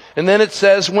lodge. And then it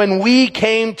says, when we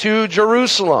came to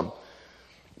Jerusalem,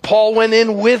 Paul went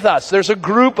in with us. There's a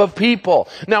group of people.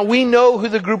 Now we know who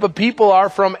the group of people are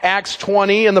from Acts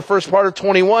 20 and the first part of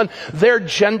 21. They're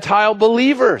Gentile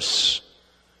believers.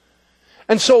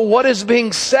 And so what is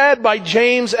being said by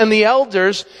James and the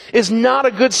elders is not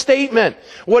a good statement.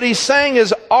 What he's saying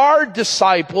is our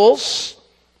disciples,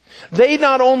 they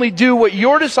not only do what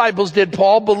your disciples did,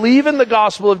 Paul, believe in the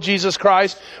gospel of Jesus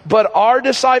Christ, but our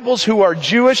disciples who are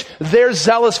Jewish, they're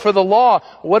zealous for the law.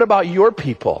 What about your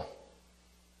people?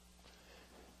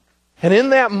 And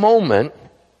in that moment,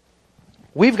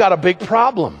 we've got a big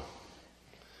problem.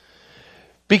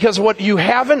 Because what you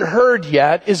haven't heard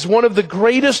yet is one of the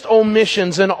greatest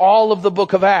omissions in all of the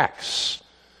book of Acts.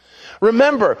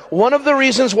 Remember, one of the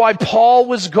reasons why Paul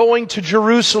was going to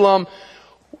Jerusalem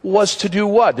was to do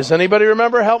what? Does anybody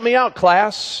remember? Help me out,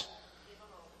 class.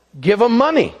 Give them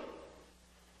money.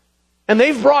 And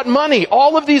they've brought money.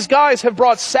 All of these guys have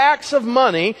brought sacks of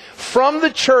money from the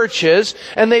churches,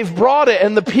 and they've brought it.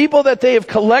 And the people that they have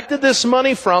collected this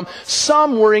money from,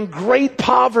 some were in great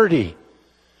poverty.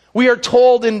 We are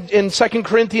told in 2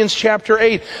 Corinthians chapter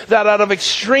 8 that out of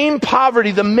extreme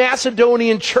poverty, the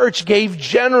Macedonian church gave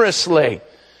generously.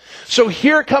 So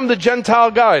here come the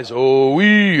Gentile guys.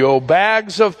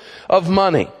 Bags of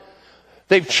money.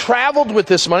 They've traveled with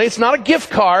this money. It's not a gift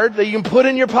card that you can put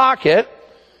in your pocket.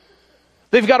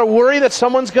 They've got to worry that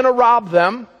someone's going to rob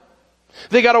them.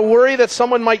 They've got to worry that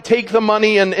someone might take the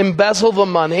money and embezzle the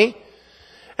money.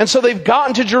 And so they've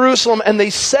gotten to Jerusalem and they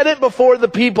set it before the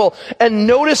people. And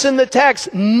notice in the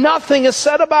text, nothing is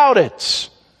said about it.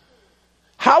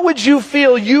 How would you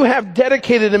feel you have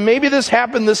dedicated, and maybe this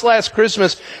happened this last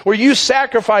Christmas, where you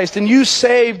sacrificed and you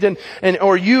saved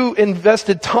or you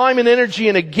invested time and energy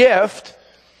in a gift,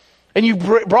 and you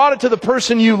brought it to the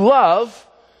person you love,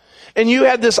 and you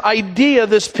had this idea,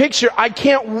 this picture, I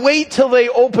can't wait till they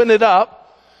open it up,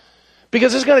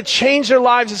 because it's going to change their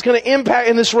lives, it's going to impact,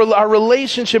 and our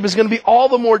relationship is going to be all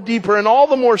the more deeper and all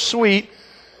the more sweet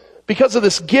because of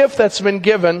this gift that's been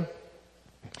given.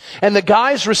 And the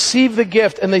guys receive the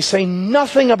gift and they say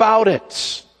nothing about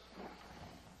it.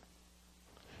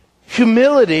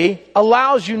 Humility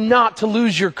allows you not to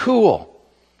lose your cool.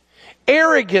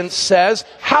 Arrogance says,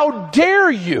 how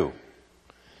dare you?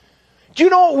 Do you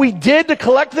know what we did to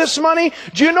collect this money?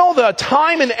 Do you know the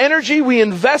time and energy we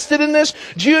invested in this?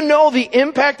 Do you know the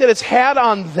impact that it's had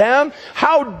on them?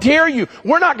 How dare you?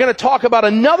 We're not going to talk about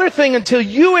another thing until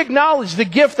you acknowledge the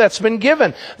gift that's been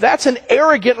given. That's an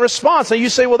arrogant response. Now you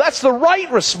say, well, that's the right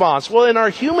response. Well, in our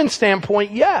human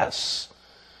standpoint, yes.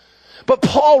 But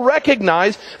Paul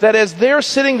recognized that as they're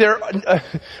sitting there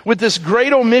with this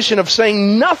great omission of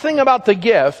saying nothing about the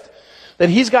gift, that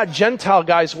he's got Gentile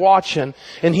guys watching,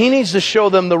 and he needs to show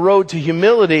them the road to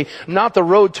humility, not the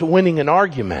road to winning an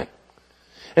argument.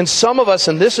 And some of us,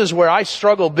 and this is where I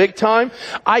struggle big time,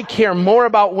 I care more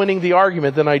about winning the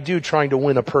argument than I do trying to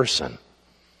win a person.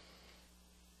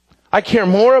 I care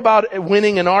more about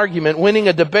winning an argument, winning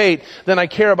a debate, than I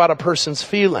care about a person's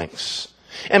feelings.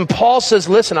 And Paul says,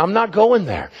 listen, I'm not going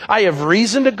there. I have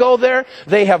reason to go there.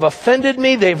 They have offended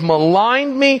me. They've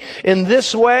maligned me in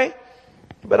this way.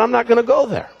 But I'm not going to go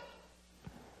there.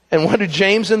 And what do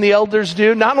James and the elders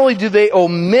do? Not only do they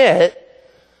omit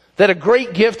that a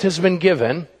great gift has been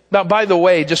given. Now, by the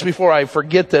way, just before I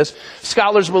forget this,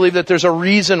 scholars believe that there's a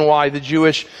reason why the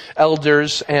Jewish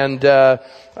elders and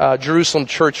Jerusalem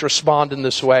church respond in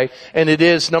this way. And it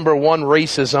is, number one,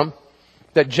 racism.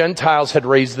 That Gentiles had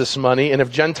raised this money. And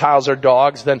if Gentiles are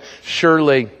dogs, then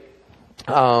surely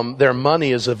their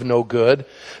money is of no good.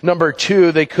 Number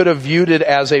two, they could have viewed it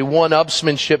as a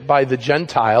one-upsmanship by the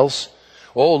Gentiles.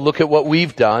 Oh, look at what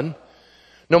we've done.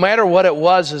 No matter what it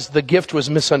was, as the gift was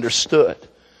misunderstood.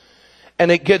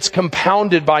 And it gets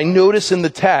compounded by, notice in the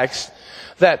text,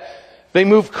 that they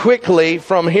move quickly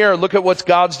from here. Look at what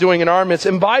God's doing in our midst.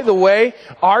 And by the way,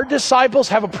 our disciples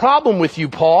have a problem with you,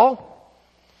 Paul.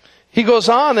 He goes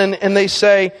on and they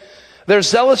say, they're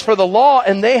zealous for the law,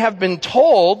 and they have been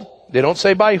told, they don't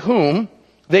say by whom,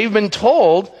 they've been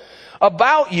told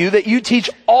about you that you teach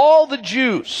all the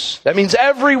Jews. That means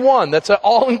everyone. That's an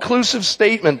all-inclusive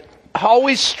statement.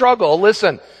 Always struggle.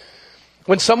 Listen,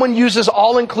 when someone uses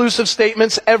all-inclusive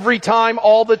statements every time,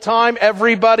 all the time,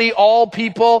 everybody, all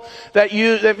people, that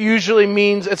usually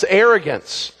means it's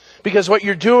arrogance. Because what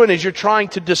you're doing is you're trying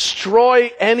to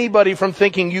destroy anybody from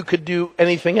thinking you could do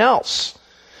anything else.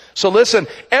 So listen,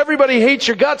 everybody hates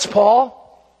your guts, Paul.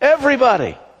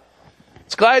 Everybody.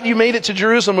 It's glad you made it to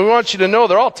Jerusalem. We want you to know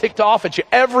they're all ticked off at you,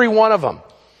 every one of them.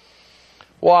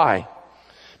 Why?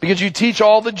 Because you teach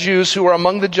all the Jews who are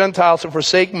among the Gentiles to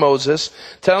forsake Moses,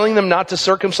 telling them not to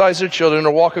circumcise their children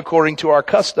or walk according to our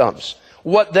customs.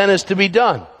 What then is to be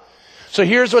done? So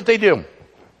here's what they do.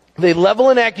 They level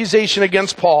an accusation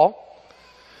against Paul.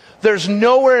 There's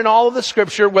nowhere in all of the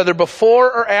scripture, whether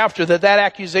before or after, that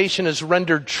accusation is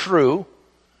rendered true.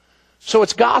 So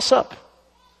it's gossip.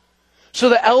 So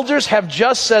the elders have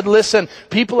just said, listen,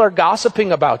 people are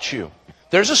gossiping about you.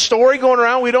 There's a story going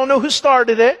around. We don't know who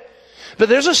started it. But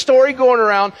there's a story going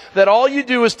around that all you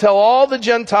do is tell all the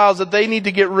Gentiles that they need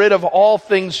to get rid of all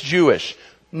things Jewish.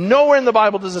 Nowhere in the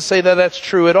Bible does it say that that's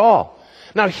true at all.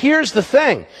 Now here's the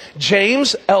thing.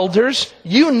 James, elders,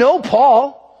 you know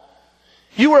Paul.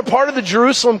 You were a part of the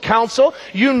Jerusalem council.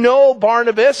 You know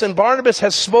Barnabas, and Barnabas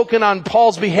has spoken on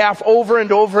Paul's behalf over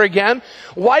and over again.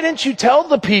 Why didn't you tell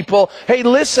the people, hey,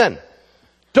 listen,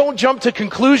 don't jump to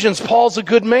conclusions. Paul's a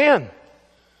good man.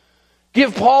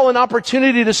 Give Paul an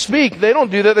opportunity to speak. They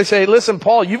don't do that. They say, listen,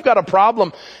 Paul, you've got a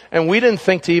problem, and we didn't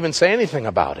think to even say anything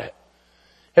about it.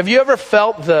 Have you ever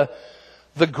felt the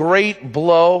great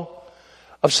blow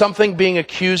of something being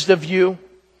accused of you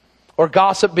or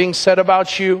gossip being said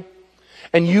about you?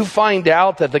 And you find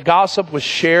out that the gossip was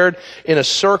shared in a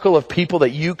circle of people that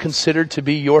you considered to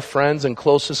be your friends and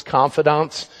closest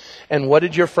confidants. And what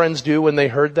did your friends do when they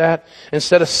heard that?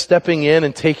 Instead of stepping in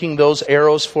and taking those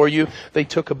arrows for you, they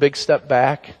took a big step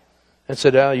back and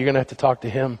said, oh, you're going to have to talk to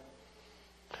him.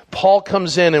 Paul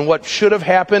comes in, and what should have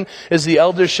happened is the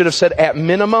elders should have said, at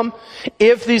minimum,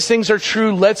 if these things are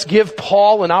true, let's give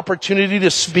Paul an opportunity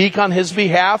to speak on his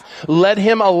behalf. Let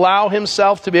him allow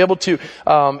himself to be able to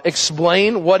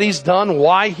explain what he's done,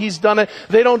 why he's done it.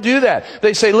 They don't do that.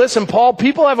 They say, listen, Paul,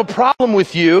 people have a problem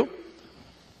with you,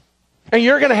 and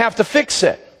you're going to have to fix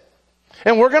it.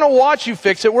 And we're going to watch you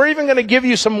fix it. We're even going to give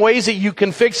you some ways that you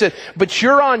can fix it, but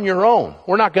you're on your own.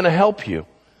 We're not going to help you.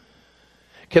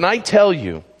 Can I tell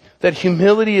you that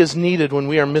humility is needed when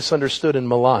we are misunderstood and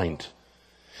maligned?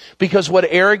 Because what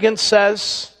arrogance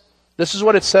says, this is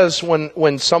what it says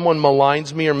when someone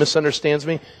maligns me or misunderstands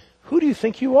me. Who do you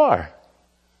think you are?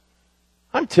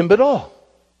 I'm Tim Badal.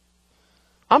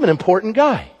 I'm an important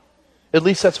guy. At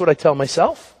least that's what I tell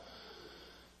myself.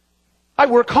 I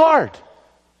work hard.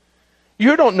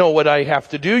 You don't know what I have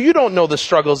to do. You don't know the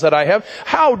struggles that I have.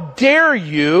 How dare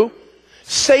you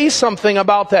say something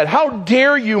about that? How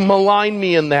dare you malign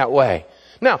me in that way?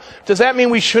 Now, does that mean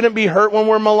we shouldn't be hurt when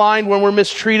we're maligned, when we're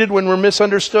mistreated, when we're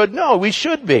misunderstood? No, we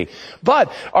should be.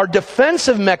 But our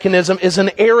defensive mechanism is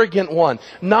an arrogant one,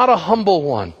 not a humble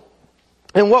one.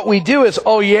 And what we do is,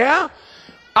 oh yeah?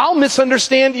 I'll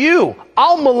misunderstand you.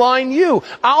 I'll malign you.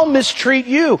 I'll mistreat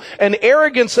you. And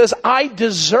arrogance says, I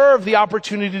deserve the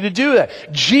opportunity to do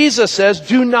that. Jesus says,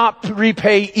 do not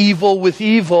repay evil with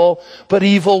evil, but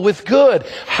evil with good.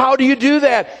 How do you do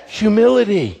that?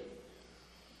 Humility.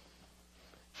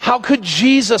 How could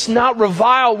Jesus not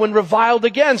revile when reviled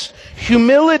against?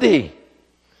 Humility.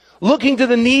 Looking to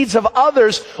the needs of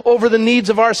others over the needs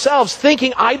of ourselves.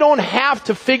 Thinking I don't have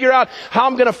to figure out how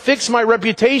I'm going to fix my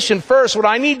reputation first. What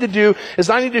I need to do is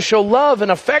I need to show love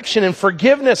and affection and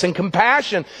forgiveness and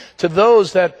compassion to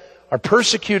those that are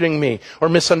persecuting me or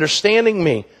misunderstanding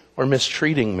me or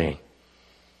mistreating me.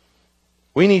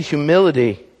 We need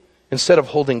humility instead of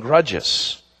holding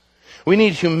grudges. We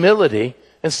need humility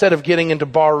instead of getting into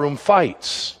barroom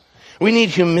fights. We need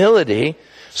humility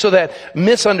so that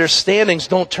misunderstandings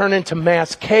don't turn into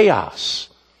mass chaos.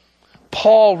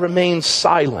 Paul remained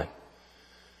silent.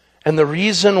 And the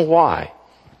reason why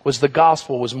was the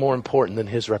gospel was more important than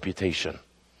his reputation.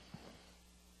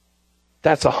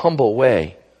 That's a humble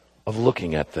way of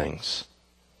looking at things.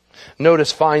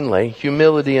 Notice finally,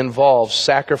 humility involves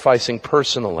sacrificing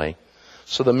personally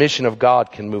so the mission of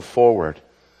God can move forward.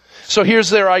 So here's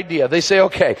their idea. They say,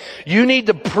 okay, you need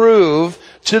to prove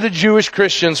to the Jewish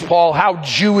Christians, Paul, how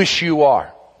Jewish you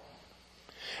are.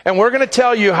 And we're going to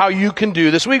tell you how you can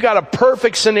do this. We've got a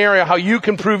perfect scenario how you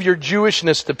can prove your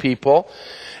Jewishness to people.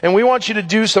 And we want you to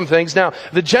do some things. Now,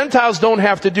 the Gentiles don't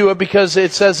have to do it because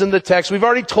it says in the text, we've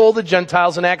already told the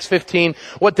Gentiles in Acts 15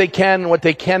 what they can and what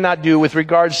they cannot do with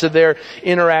regards to their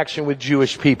interaction with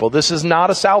Jewish people. This is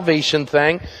not a salvation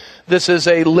thing. This is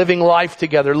a living life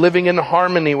together, living in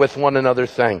harmony with one another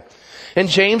thing. And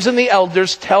James and the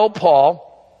elders tell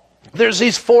Paul, there's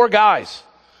these 4 guys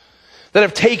that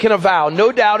have taken a vow.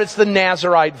 No doubt it's the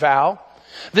Nazirite vow.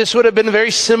 This would have been a very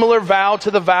similar vow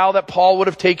to the vow that Paul would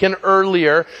have taken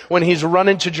earlier when he's run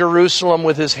into Jerusalem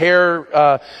with his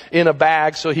hair in a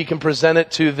bag so he can present it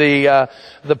to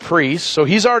the priest. So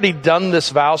he's already done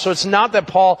this vow. So it's not that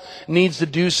Paul needs to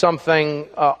do something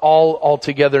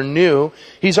altogether new.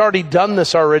 He's already done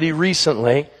this already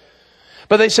recently.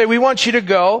 But they say, we want you to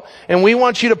go and we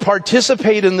want you to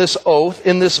participate in this oath,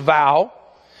 in this vow.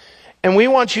 And we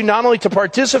want you not only to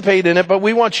participate in it, but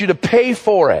we want you to pay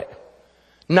for it.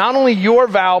 Not only your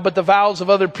vow, but the vows of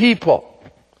other people.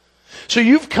 So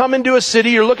you've come into a city,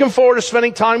 you're looking forward to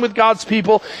spending time with God's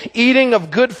people, eating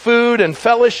of good food and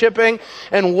fellowshipping.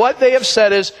 And what they have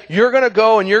said is, you're going to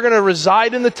go and you're going to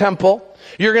reside in the temple.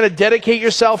 You're going to dedicate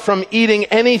yourself from eating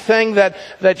anything that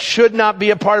should not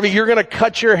be a part of it. You're going to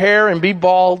cut your hair and be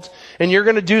bald. And you're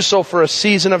going to do so for a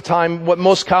season of time. What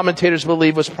most commentators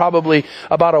believe was probably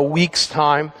about a week's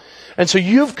time. And so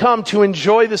you've come to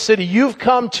enjoy the city. You've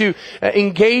come to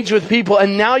engage with people.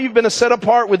 And now you've been set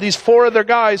apart with these 4 other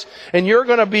guys. And you're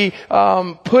going to be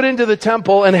put into the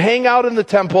temple and hang out in the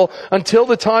temple until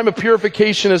the time of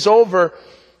purification is over.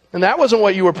 And that wasn't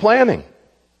what you were planning.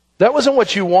 That wasn't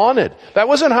what you wanted. That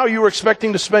wasn't how you were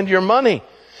expecting to spend your money.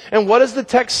 And what does the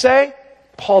text say?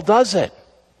 Paul does it.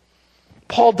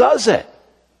 Paul does it.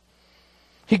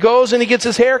 He goes and he gets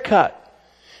his hair cut.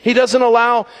 He doesn't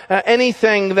allow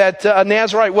anything that a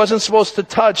Nazirite wasn't supposed to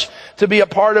touch to be a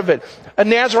part of it. A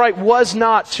Nazirite was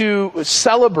not to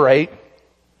celebrate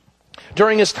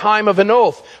during his time of an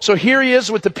oath. So here he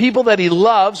is with the people that he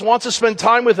loves, wants to spend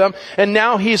time with them, and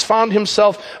now he's found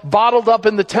himself bottled up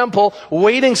in the temple,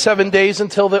 waiting 7 days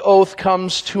until the oath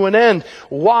comes to an end.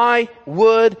 Why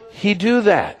would he do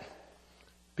that?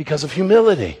 Because of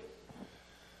humility.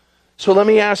 So let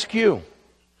me ask you,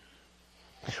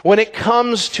 when it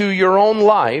comes to your own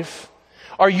life,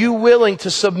 are you willing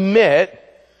to submit,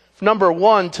 number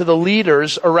 1, to the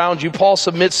leaders around you? Paul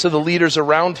submits to the leaders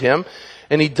around him,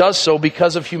 and he does so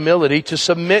because of humility. To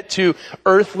submit to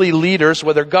earthly leaders,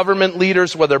 whether government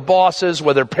leaders, whether bosses,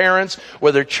 whether parents,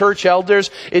 whether church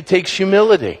elders, it takes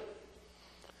humility.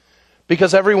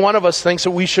 Because every one of us thinks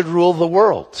that we should rule the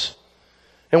world.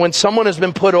 And when someone has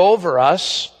been put over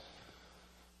us,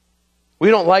 we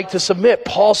don't like to submit.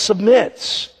 Paul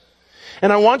submits.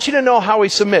 And I want you to know how he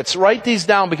submits. Write these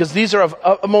down because these are of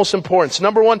utmost importance.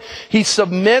 Number 1, he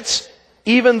submits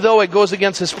even though it goes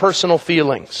against his personal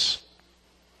feelings.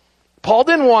 Paul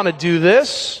didn't want to do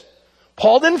this.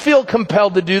 Paul didn't feel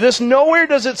compelled to do this. Nowhere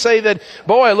does it say that,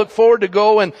 boy, I look forward to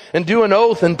go and do an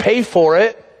oath and pay for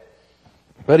it.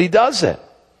 But he does it.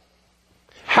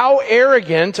 How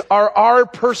arrogant are our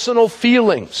personal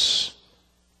feelings?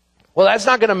 Well, that's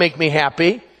not going to make me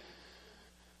happy.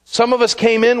 Some of us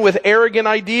came in with arrogant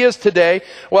ideas today.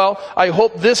 Well, I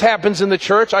hope this happens in the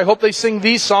church. I hope they sing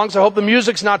these songs. I hope the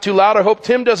music's not too loud. I hope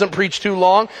Tim doesn't preach too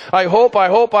long. I hope.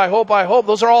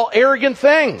 Those are all arrogant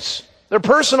things. They're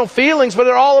personal feelings, but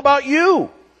they're all about you.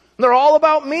 They're all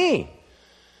about me.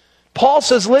 Paul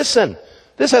says, listen,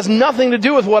 this has nothing to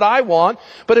do with what I want,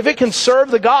 but if it can serve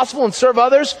the gospel and serve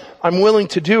others, I'm willing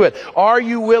to do it. Are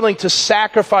you willing to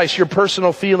sacrifice your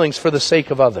personal feelings for the sake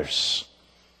of others?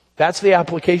 That's the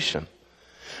application.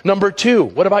 Number 2,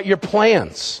 what about your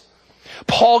plans?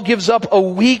 Paul gives up a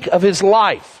week of his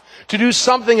life to do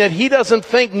something that he doesn't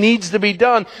think needs to be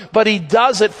done, but he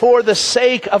does it for the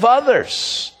sake of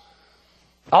others.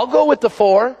 I'll go with the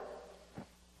 4,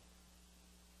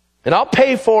 and I'll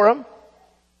pay for them.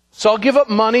 So I'll give up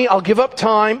money, I'll give up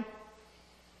time,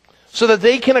 so that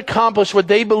they can accomplish what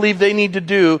they believe they need to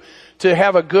do to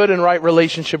have a good and right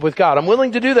relationship with God. I'm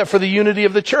willing to do that for the unity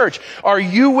of the church. Are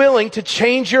you willing to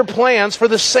change your plans for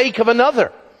the sake of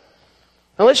another?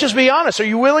 Now let's just be honest. Are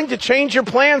you willing to change your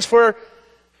plans for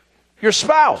your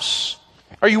spouse?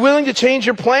 Are you willing to change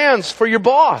your plans for your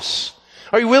boss?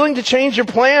 Are you willing to change your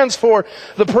plans for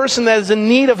the person that is in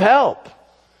need of help?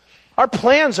 Our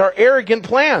plans are arrogant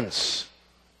plans.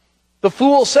 The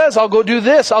fool says, I'll go do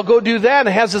this, I'll go do that,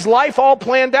 and has his life all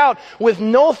planned out with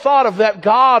no thought of that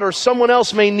God or someone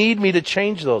else may need me to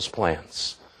change those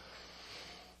plans.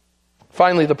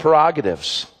 Finally, the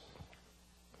prerogatives.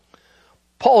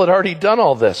 Paul had already done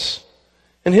all this.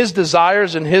 And his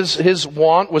desires and his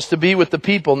want was to be with the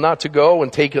people, not to go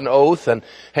and take an oath and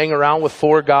hang around with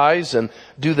 4 guys and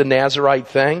do the Nazirite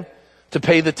thing, to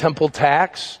pay the temple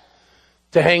tax,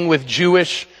 to hang with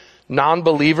Jewish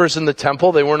non-believers in the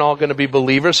temple. They weren't all going to be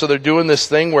believers, so they're doing this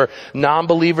thing where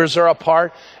non-believers are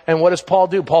apart. And what does Paul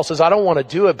do? Paul says, I don't want to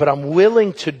do it, but I'm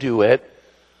willing to do it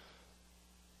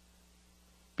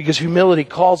because humility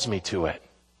calls me to it.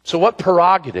 So what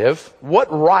prerogative,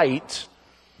 what right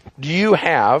do you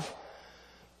have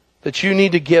that you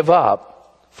need to give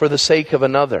up for the sake of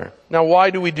another? Now,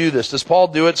 why do we do this? Does Paul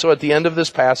do it so at the end of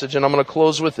this passage, and I'm going to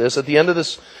close with this, at the end of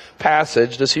this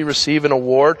passage, does he receive an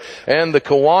award? And the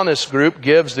Kiwanis group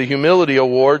gives the humility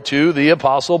award to the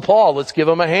Apostle Paul. Let's give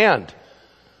him a hand.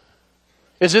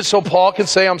 Is it so Paul can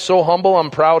say, I'm so humble, I'm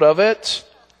proud of it?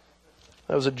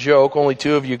 That was a joke. Only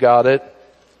 2 of you got it.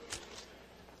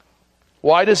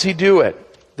 Why does he do it?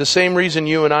 The same reason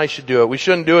you and I should do it. We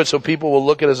shouldn't do it so people will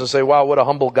look at us and say, wow, what a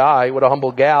humble guy, what a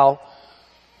humble gal.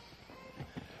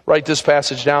 Write this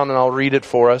passage down and I'll read it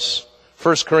for us.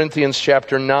 1 Corinthians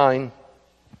chapter 9,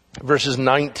 verses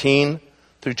 19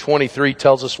 through 23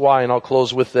 tells us why, and I'll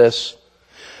close with this.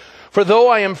 For though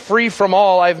I am free from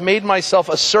all, I have made myself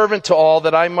a servant to all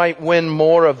that I might win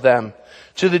more of them.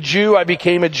 To the Jew I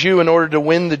became a Jew in order to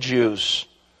win the Jews.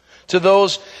 To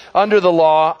those under the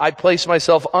law, I placed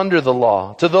myself under the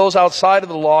law. To those outside of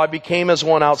the law, I became as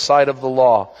one outside of the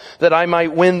law, that I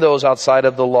might win those outside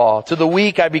of the law. To the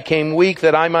weak, I became weak,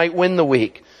 that I might win the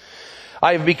weak.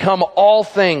 I have become all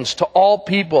things to all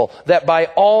people, that by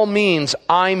all means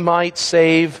I might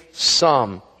save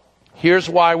some. Here's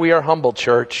why we are humble,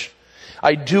 church.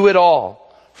 I do it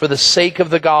all for the sake of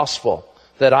the gospel,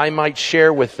 that I might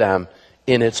share with them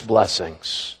in its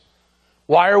blessings.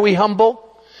 Why are we humble?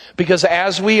 Because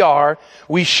as we are,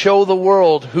 we show the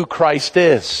world who Christ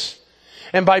is.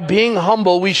 And by being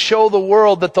humble, we show the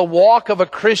world that the walk of a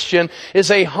Christian is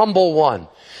a humble one.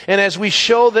 And as we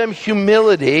show them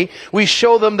humility, we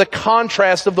show them the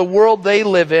contrast of the world they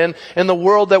live in and the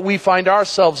world that we find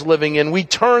ourselves living in. We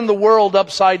turn the world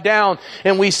upside down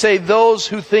and we say those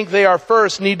who think they are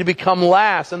first need to become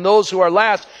last, and those who are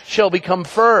last shall become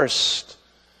first.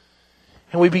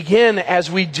 And we begin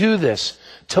as we do this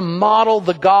to model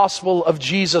the gospel of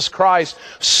Jesus Christ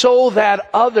so that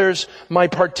others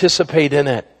might participate in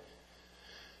it.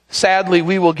 Sadly,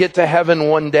 we will get to heaven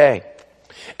one day,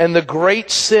 and the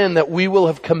great sin that we will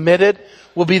have committed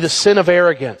will be the sin of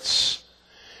arrogance.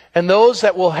 And those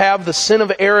that will have the sin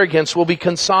of arrogance will be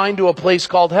consigned to a place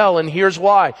called hell. And here's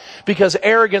why. Because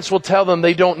arrogance will tell them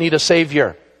they don't need a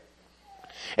Savior.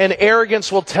 And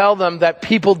arrogance will tell them that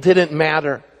people didn't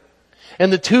matter.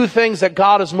 And the 2 things that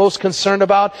God is most concerned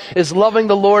about is loving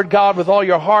the Lord God with all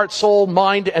your heart, soul,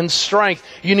 mind, and strength.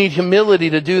 You need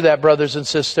humility to do that, brothers and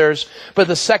sisters. But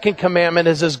the second commandment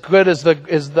is as good as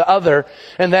the other,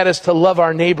 and that is to love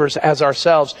our neighbors as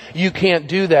ourselves. You can't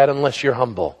do that unless you're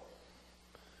humble.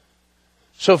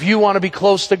 So if you want to be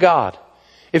close to God,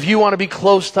 if you want to be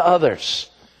close to others,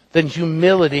 then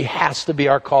humility has to be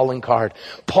our calling card.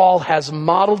 Paul has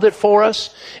modeled it for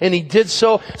us, and he did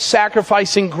so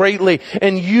sacrificing greatly.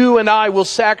 And you and I will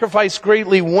sacrifice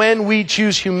greatly when we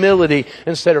choose humility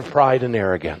instead of pride and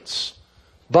arrogance.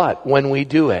 But when we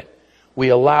do it, we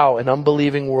allow an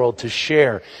unbelieving world to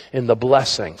share in the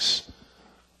blessings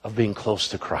of being close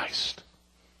to Christ.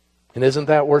 And isn't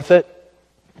that worth it?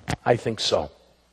 I think so.